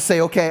enough to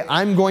say, okay,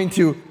 I'm going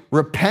to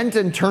repent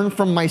and turn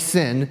from my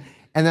sin,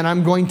 and then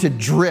I'm going to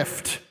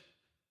drift.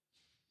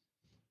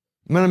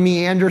 I'm going to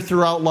meander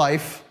throughout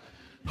life,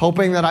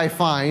 hoping that I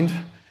find,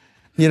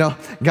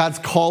 God's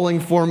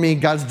calling for me,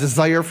 God's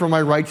desire for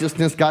my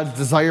righteousness, God's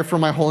desire for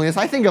my holiness.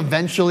 I think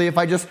eventually, if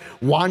I just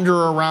wander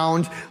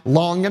around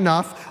long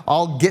enough,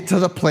 I'll get to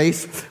the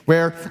place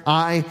where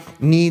I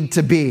need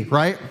to be,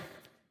 right?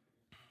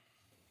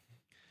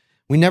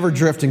 We never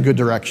drift in good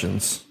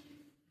directions.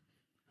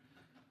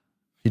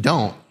 You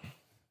don't.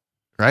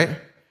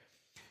 Right?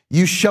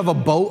 You shove a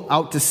boat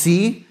out to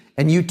sea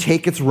and you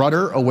take its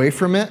rudder away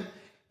from it,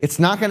 it's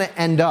not going to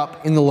end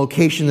up in the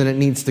location that it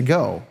needs to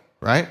go,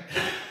 right?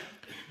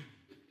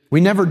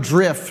 We never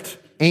drift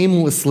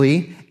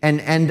aimlessly and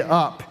end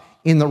up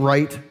in the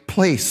right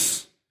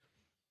place.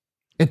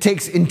 It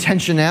takes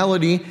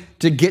intentionality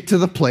to get to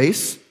the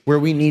place where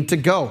we need to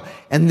go.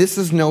 And this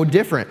is no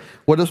different.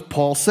 What does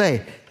Paul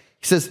say?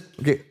 He says,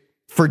 okay,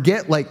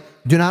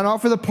 do not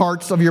offer the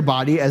parts of your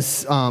body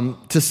as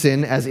to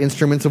sin as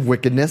instruments of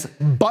wickedness,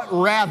 but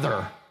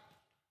rather,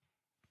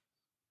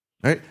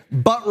 right?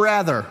 But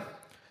rather,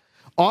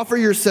 offer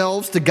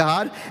yourselves to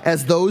God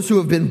as those who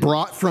have been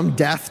brought from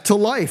death to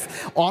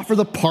life. Offer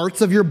the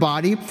parts of your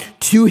body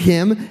to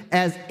him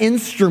as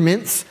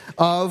instruments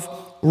of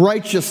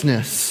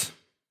righteousness.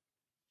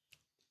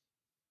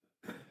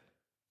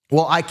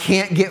 Well, I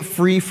can't get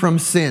free from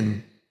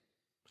sin.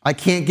 I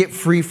can't get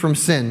free from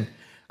sin.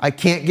 I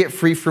can't get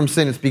free from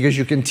sin. It's because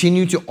you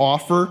continue to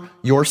offer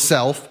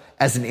yourself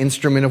as an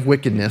instrument of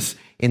wickedness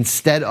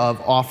instead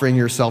of offering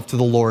yourself to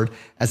the Lord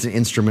as an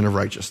instrument of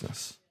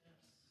righteousness.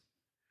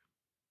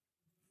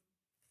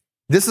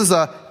 This is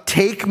a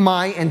take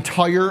my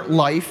entire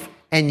life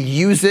and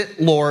use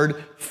it,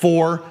 Lord,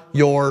 for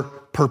your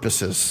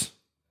purposes.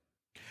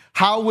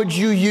 How would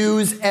you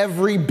use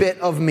every bit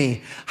of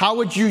me? How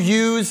would you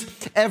use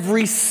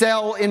every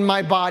cell in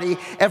my body,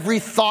 every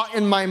thought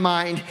in my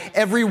mind,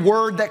 every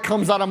word that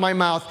comes out of my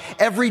mouth,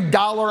 every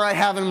dollar I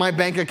have in my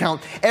bank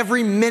account,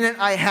 every minute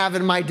I have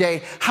in my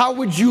day? How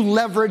would you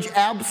leverage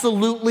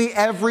absolutely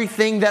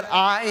everything that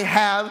I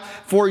have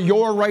for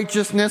your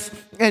righteousness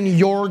and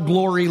your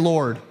glory,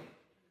 Lord?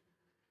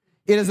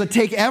 It is to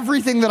take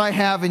everything that I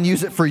have and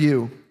use it for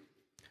you.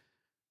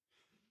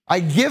 I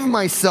give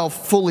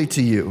myself fully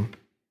to you.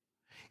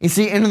 You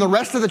see, and in the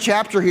rest of the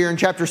chapter here in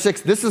chapter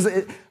 6,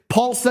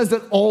 Paul says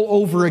it all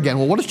over again.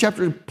 Well, what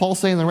does Paul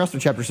say in the rest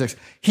of chapter 6?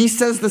 He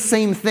says the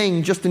same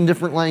thing, just in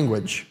different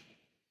language.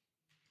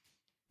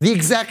 The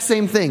exact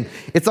same thing.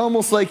 It's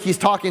almost like he's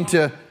talking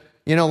to,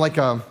 like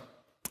a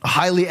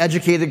highly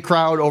educated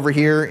crowd over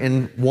here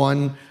in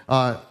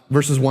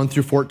verses 1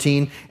 through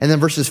 14, and then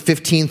verses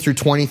 15 through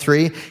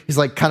 23. He's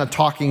like kind of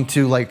talking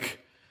to like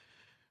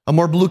a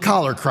more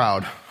blue-collar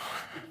crowd.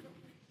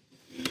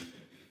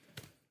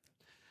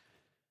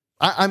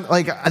 I'm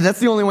like, that's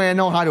the only way I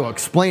know how to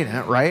explain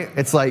it, right?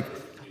 It's like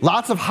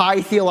lots of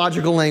high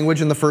theological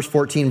language in the first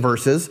 14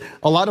 verses,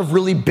 a lot of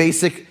really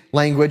basic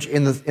language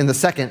in the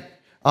second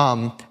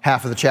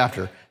half of the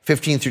chapter,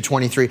 15 through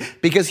 23,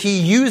 because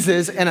he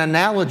uses an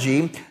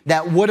analogy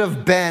that would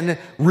have been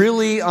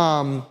really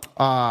like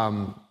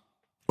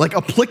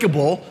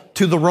applicable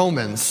to the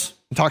Romans.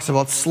 He talks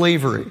about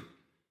slavery,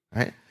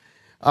 right?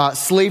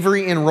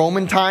 Slavery in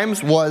Roman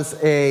times was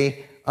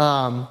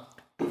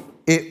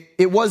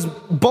it was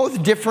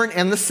both different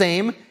and the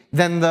same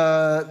than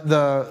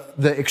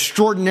the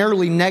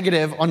extraordinarily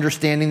negative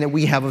understanding that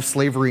we have of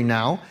slavery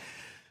now.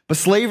 But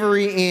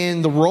slavery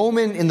in the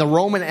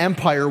Roman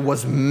Empire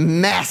was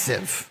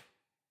massive.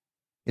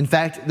 In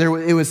fact,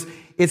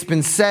 it's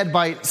been said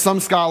by some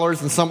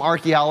scholars and some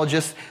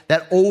archaeologists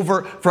that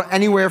for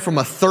anywhere from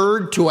a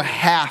third to a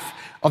half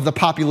of the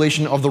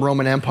population of the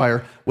Roman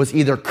Empire was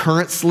either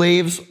current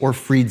slaves or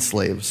freed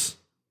slaves.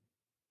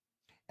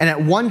 And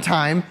at one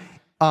time,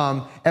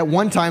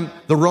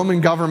 the Roman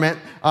government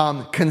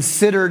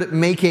considered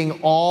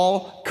making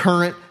all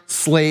current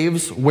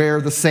slaves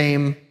wear the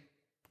same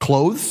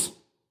clothes,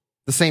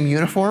 the same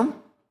uniform.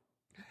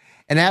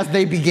 And as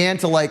they began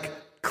to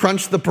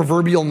crunch the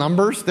proverbial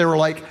numbers, they were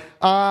like,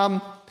 yeah,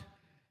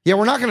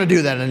 we're not going to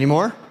do that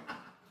anymore.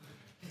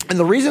 And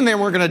the reason they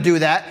weren't going to do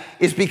that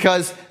is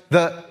because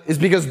is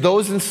because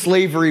those in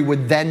slavery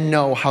would then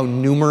know how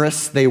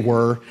numerous they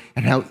were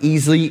and how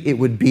easily it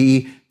would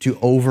be to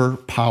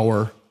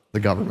overpower the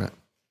government.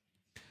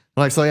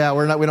 Like, so yeah,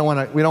 we don't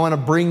want to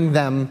bring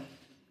them,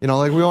 we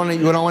don't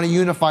want to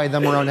unify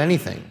them around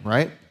anything,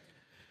 right?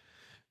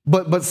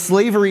 But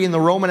slavery in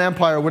the Roman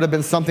Empire would have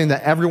been something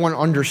that everyone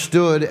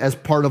understood as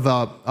part of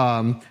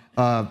a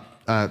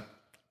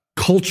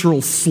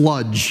cultural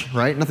sludge,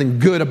 right? Nothing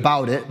good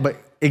about it, but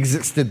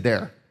existed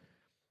there.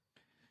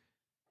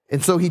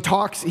 And so he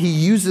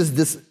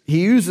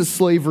uses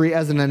slavery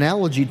as an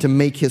analogy to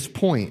make his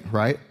point,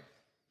 right?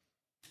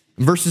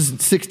 In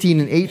verses 16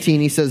 and 18,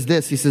 he says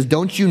this. He says,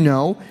 don't you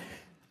know?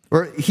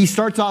 Or he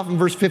starts off in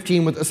verse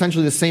 15 with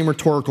essentially the same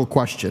rhetorical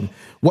question.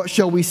 What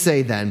shall we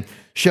say then?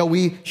 Shall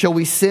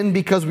we sin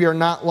because we are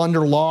not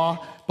under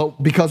law,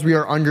 but because we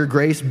are under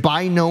grace?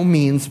 By no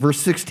means. Verse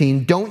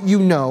 16, don't you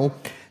know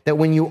that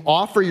when you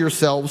offer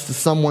yourselves to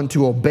someone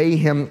to obey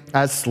him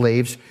as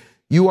slaves,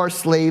 you are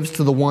slaves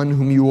to the one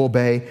whom you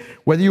obey,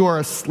 whether you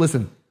are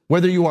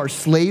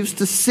slaves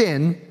to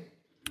sin,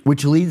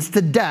 which leads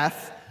to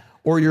death,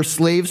 or you're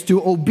slaves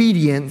to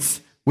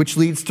obedience, which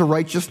leads to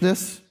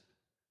righteousness?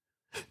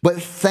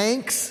 But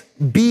thanks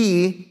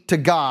be to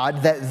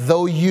God that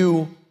though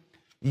you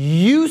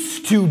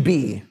used to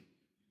be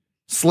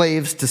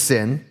slaves to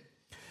sin,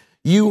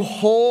 you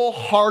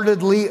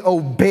wholeheartedly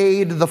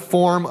obeyed the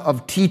form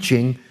of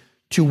teaching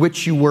to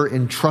which you were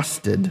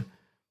entrusted,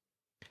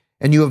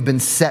 and you have been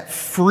set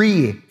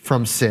free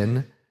from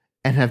sin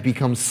and have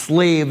become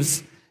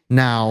slaves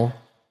now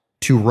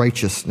to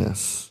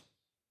righteousness.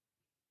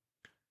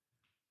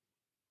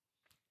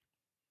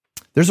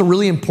 There's a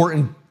really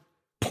important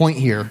point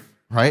here,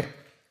 right?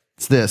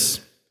 It's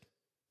this,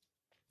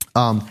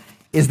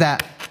 is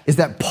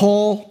that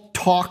Paul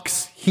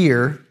talks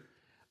here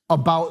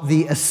about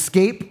the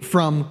escape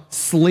from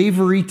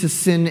slavery to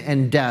sin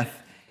and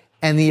death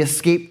and the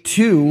escape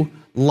to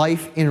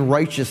life in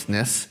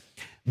righteousness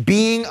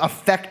being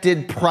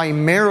affected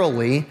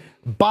primarily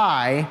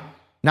by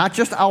not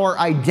just our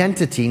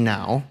identity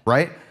now,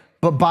 right?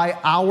 But by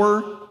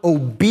our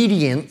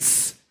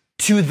obedience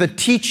to the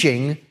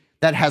teaching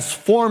that has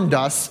formed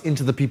us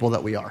into the people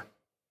that we are.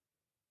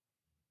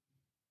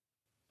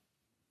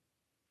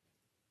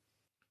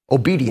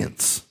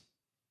 Obedience.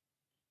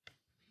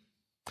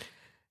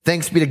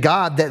 Thanks be to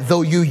God that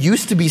though you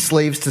used to be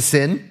slaves to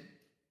sin,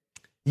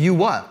 you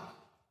what?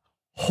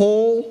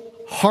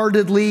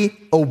 Wholeheartedly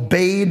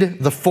obeyed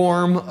the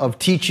form of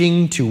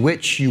teaching to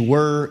which you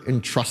were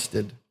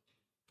entrusted.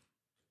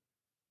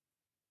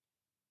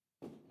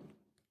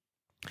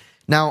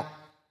 Now,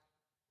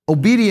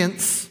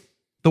 obedience,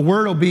 the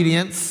word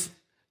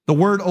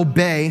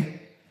obey,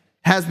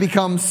 has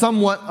become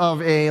somewhat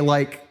of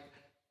a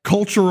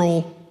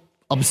cultural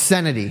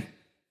obscenity.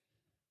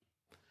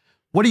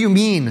 What do you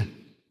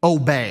mean,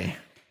 obey?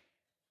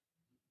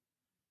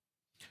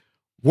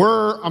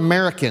 We're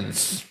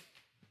Americans,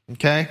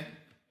 okay?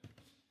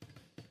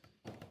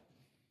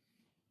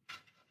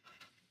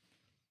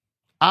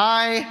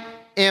 I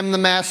am the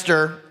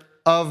master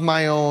of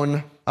my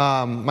own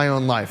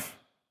life.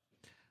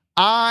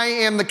 I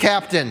am the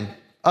captain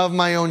of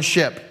my own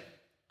ship.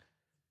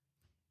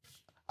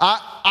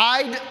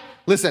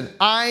 Listen,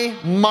 I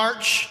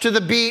march to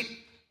the beat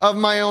of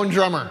my own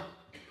drummer.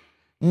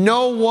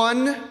 No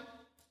one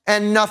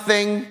and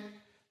nothing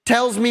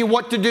tells me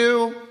what to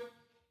do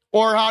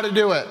or how to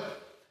do it.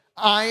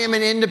 I am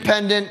an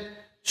independent,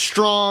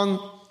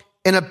 strong,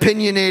 and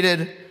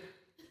opinionated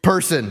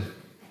person.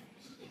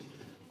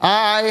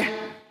 I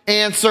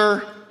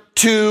answer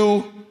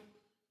to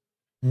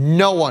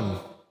no one.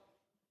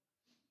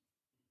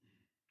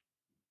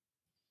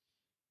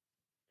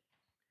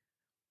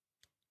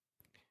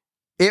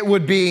 It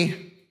would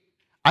be,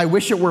 I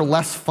wish it were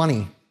less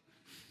funny.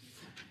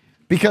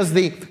 Because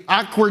the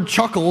awkward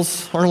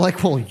chuckles are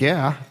like, well,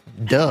 yeah,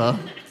 duh.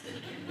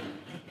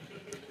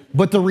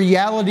 But the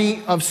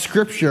reality of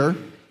Scripture,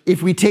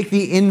 if we take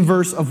the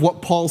inverse of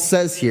what Paul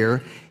says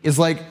here, is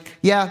like,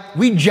 yeah,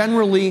 we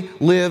generally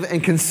live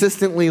and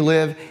consistently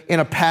live in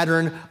a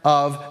pattern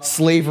of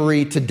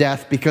slavery to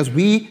death because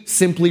we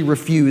simply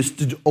refuse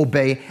to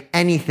obey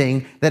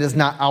anything that is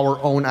not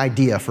our own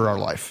idea for our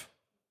life.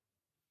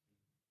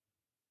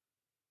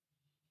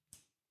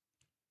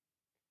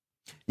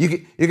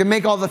 You can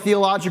make all the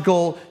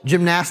theological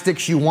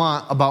gymnastics you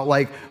want about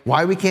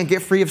why we can't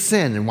get free of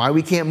sin and why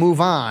we can't move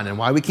on and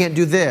why we can't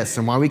do this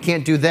and why we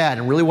can't do that.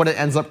 And really what it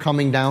ends up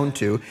coming down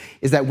to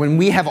is that when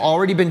we have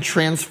already been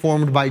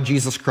transformed by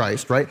Jesus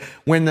Christ, right?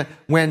 When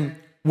we have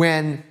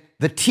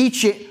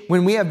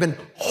been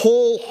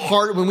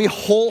when we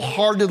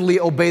wholeheartedly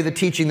obey the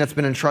teaching that's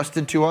been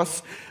entrusted to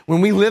us, when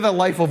we live a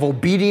life of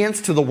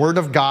obedience to the Word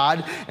of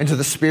God and to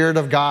the Spirit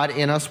of God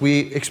in us,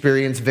 we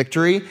experience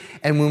victory.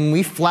 And when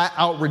we flat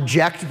out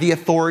reject the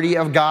authority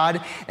of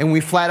God and we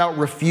flat out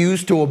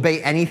refuse to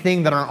obey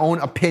anything that our own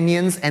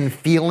opinions and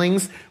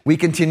feelings, we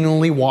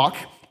continually walk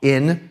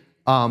in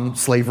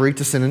slavery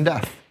to sin and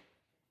death.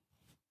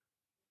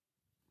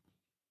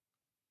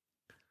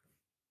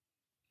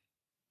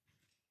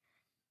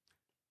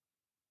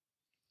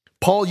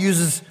 Paul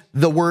uses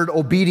the word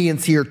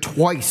obedience here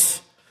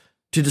twice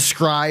to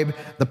describe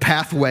the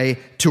pathway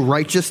to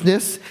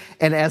righteousness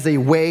and as a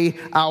way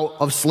out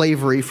of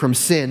slavery from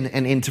sin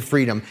and into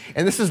freedom.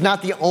 And this is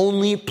not the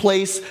only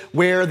place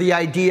where the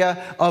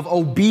idea of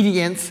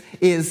obedience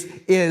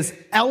is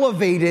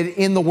elevated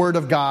in the Word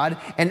of God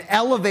and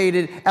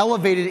elevated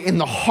in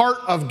the heart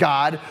of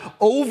God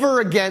over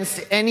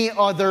against any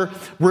other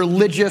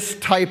religious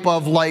type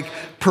of like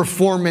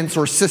performance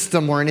or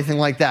system or anything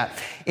like that.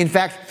 In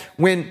fact,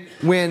 when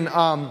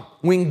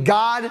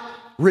God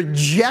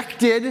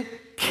rejected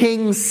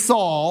King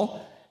Saul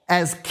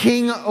as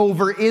king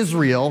over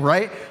Israel,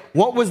 right?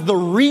 What was the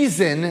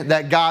reason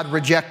that God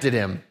rejected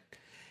him?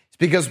 It's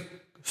because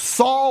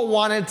Saul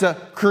wanted to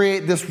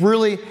create this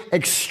really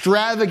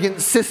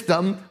extravagant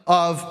system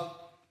of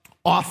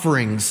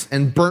offerings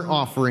and burnt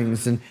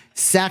offerings and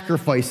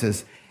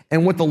sacrifices.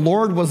 And what the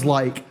Lord was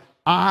like,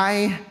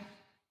 I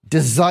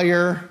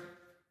desire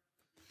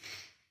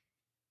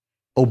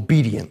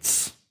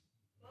obedience,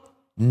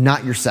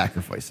 not your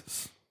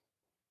sacrifices.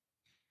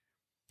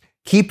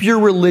 Keep your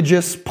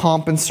religious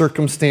pomp and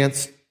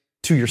circumstance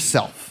to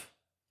yourself.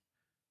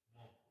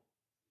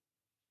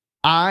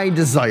 I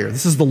desire,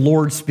 this is the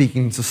Lord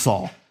speaking to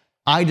Saul,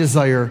 I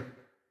desire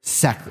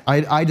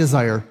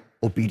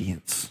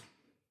obedience.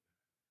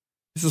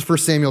 This is 1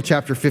 Samuel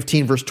chapter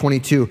 15, verse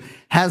 22.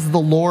 Has the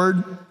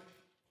Lord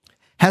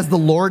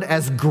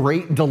as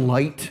great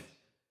delight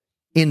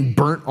in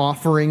burnt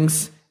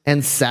offerings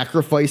and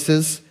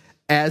sacrifices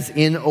as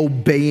in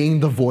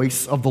obeying the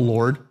voice of the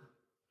Lord?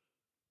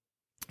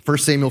 1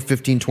 Samuel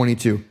 15,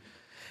 22.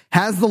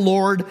 Has the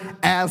Lord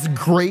as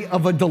great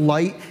of a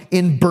delight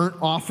in burnt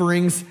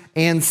offerings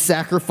and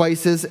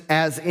sacrifices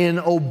as in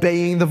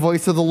obeying the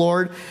voice of the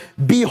Lord?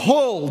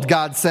 Behold,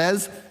 God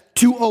says,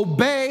 to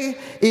obey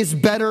is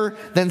better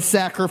than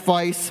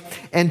sacrifice,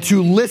 and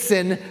to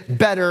listen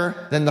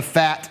better than the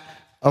fat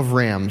of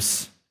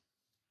rams.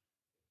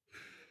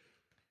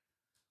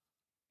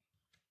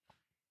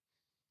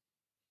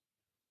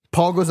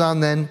 Paul goes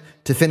on then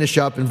to finish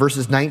up in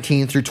verses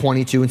 19 through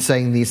 22 and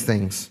saying these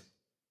things.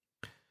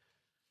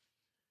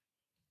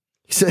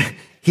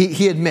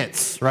 He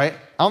admits, right?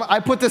 I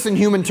put this in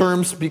human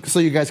terms so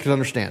you guys can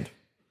understand.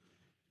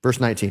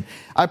 Verse 19.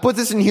 I put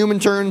this in human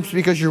terms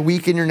because you're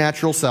weak in your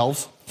natural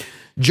selves.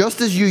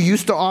 Just as you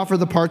used to offer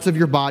the parts of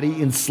your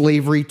body in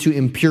slavery to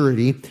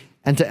impurity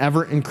and to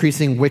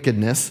ever-increasing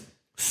wickedness,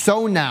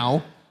 so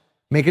now,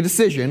 make a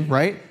decision,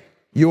 right?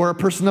 You are a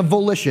person of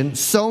volition.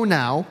 So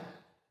now,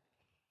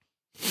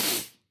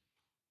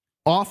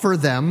 offer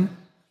them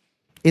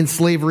in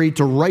slavery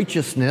to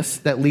righteousness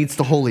that leads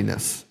to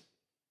holiness.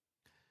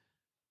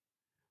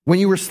 When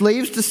you were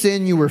slaves to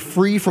sin, you were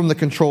free from the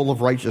control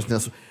of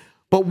righteousness.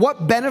 But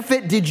what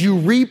benefit did you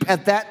reap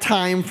at that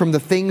time from the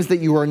things that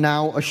you are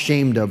now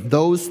ashamed of?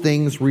 Those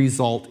things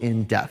result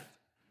in death.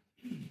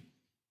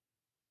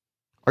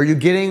 Are you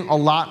getting a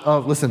lot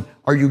of benefit?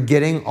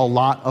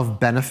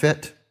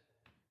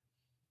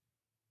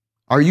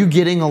 Are you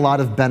getting a lot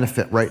of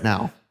benefit right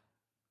now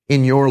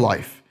in your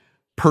life,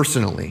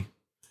 personally,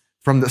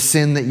 from the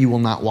sin that you will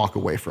not walk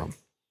away from?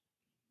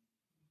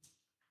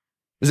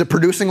 Is it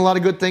producing a lot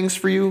of good things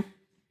for you?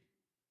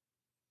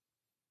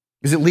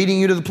 Is it leading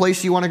you to the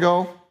place you want to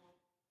go?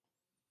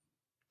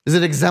 Is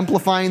it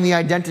exemplifying the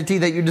identity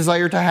that you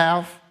desire to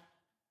have?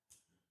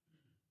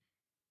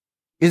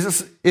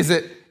 Is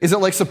it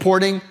like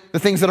supporting the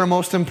things that are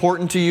most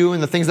important to you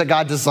and the things that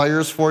God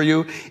desires for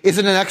you? Is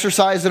it an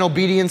exercise in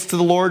obedience to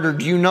the Lord, or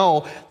do you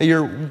know that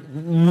you're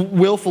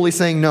willfully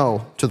saying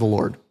no to the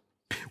Lord?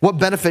 What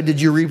benefit did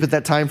you reap at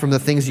that time from the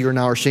things you are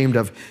now ashamed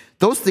of?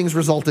 Those things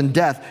result in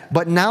death.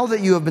 But now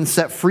that you have been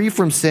set free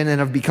from sin and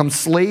have become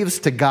slaves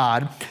to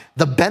God,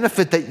 the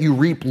benefit that you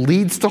reap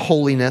leads to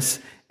holiness,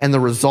 and the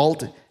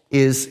result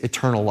is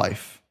eternal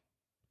life.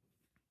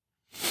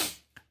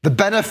 The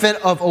benefit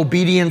of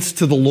obedience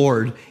to the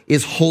Lord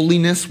is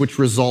holiness, which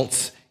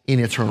results in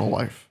eternal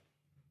life.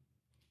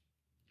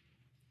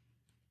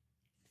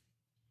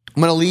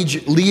 I'm going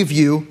to leave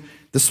you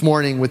this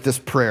morning with this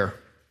prayer.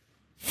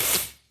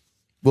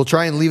 We'll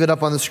try and leave it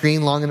up on the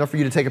screen long enough for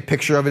you to take a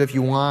picture of it if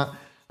you want.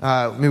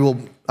 Maybe we'll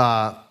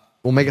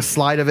make a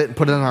slide of it and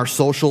put it on our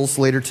socials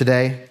later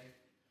today.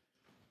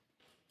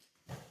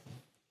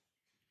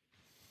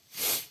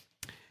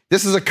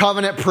 This is a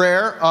covenant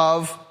prayer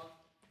of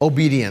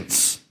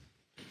obedience.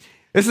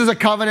 This is a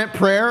covenant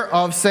prayer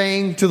of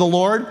saying to the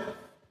Lord,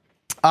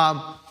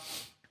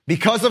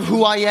 because of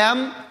who I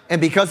am and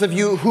because of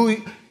who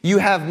you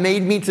have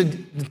made me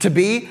to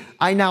be,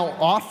 I now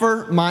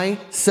offer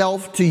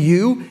myself to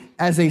you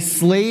as a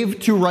slave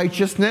to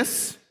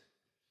righteousness,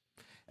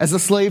 as a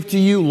slave to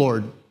you,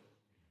 Lord.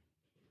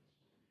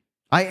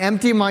 I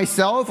empty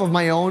myself of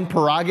my own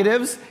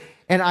prerogatives,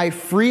 and I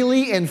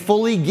freely and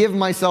fully give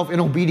myself in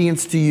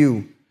obedience to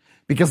you.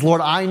 Because,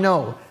 Lord, I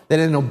know that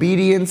in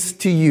obedience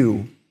to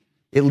you,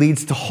 it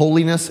leads to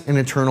holiness and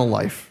eternal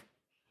life.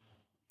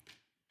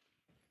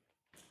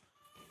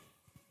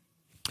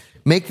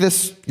 Make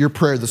this your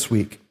prayer this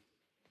week.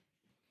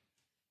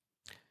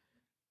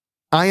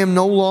 I am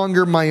no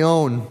longer my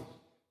own,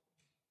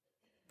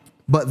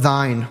 but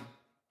thine.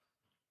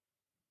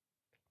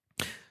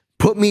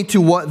 Put me to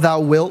what thou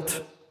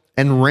wilt,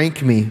 and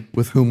rank me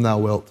with whom thou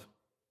wilt.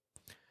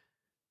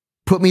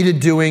 Put me to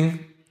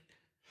doing,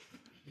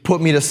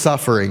 put me to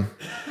suffering.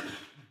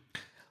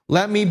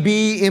 Let me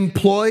be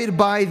employed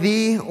by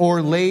thee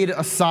or laid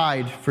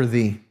aside for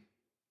thee.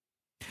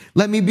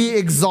 Let me be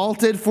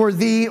exalted for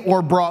thee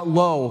or brought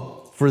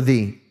low for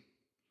thee.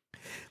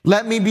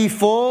 Let me be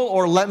full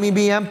or let me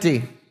be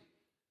empty.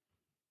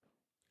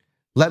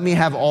 Let me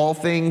have all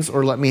things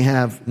or let me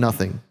have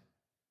nothing.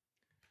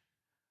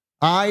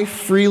 I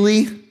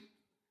freely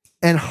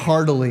and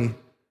heartily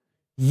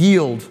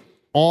yield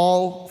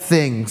all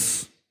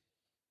things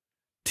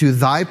to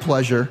thy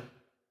pleasure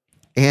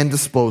and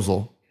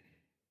disposal.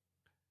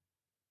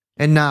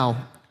 And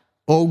now,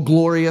 O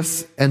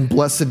glorious and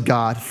blessed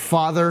God,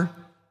 Father,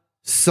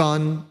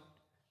 Son,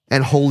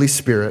 and Holy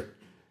Spirit,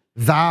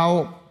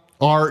 thou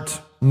art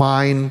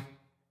mine,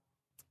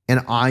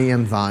 and I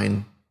am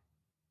thine.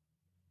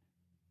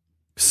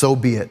 So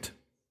be it.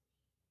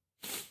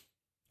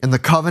 And the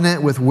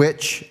covenant with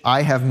which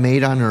I have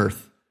made on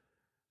earth,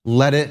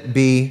 let it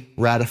be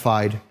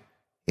ratified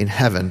in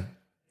heaven.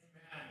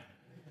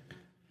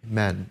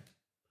 Amen.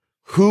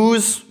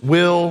 Whose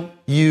will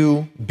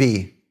you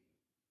be?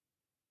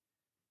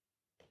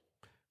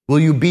 Will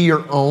you be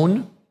your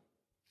own,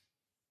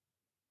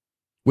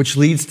 which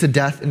leads to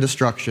death and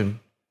destruction?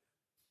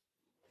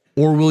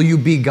 Or will you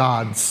be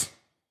God's,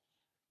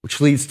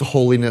 which leads to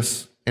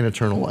holiness and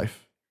eternal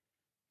life?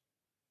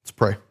 Let's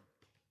pray.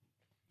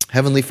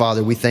 Heavenly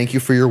Father, we thank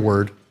you for your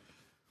word.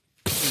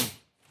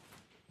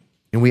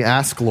 And we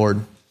ask,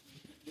 Lord,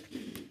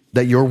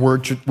 that your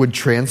word would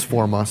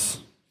transform us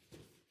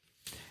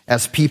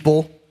as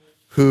people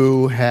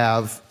who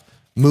have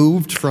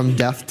moved from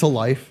death to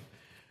life,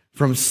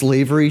 from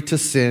slavery to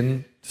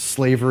sin,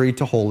 slavery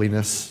to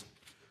holiness.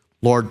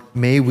 Lord,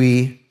 may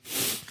we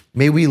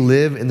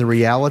live in the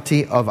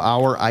reality of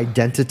our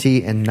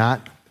identity and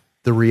not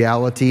the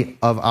reality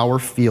of our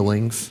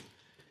feelings.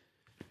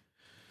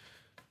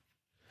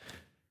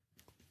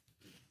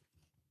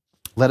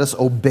 Let us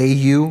obey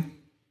you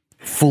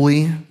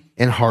fully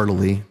and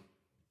heartily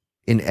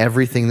in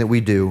everything that we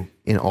do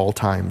in all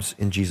times.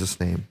 In Jesus'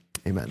 name,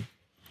 amen.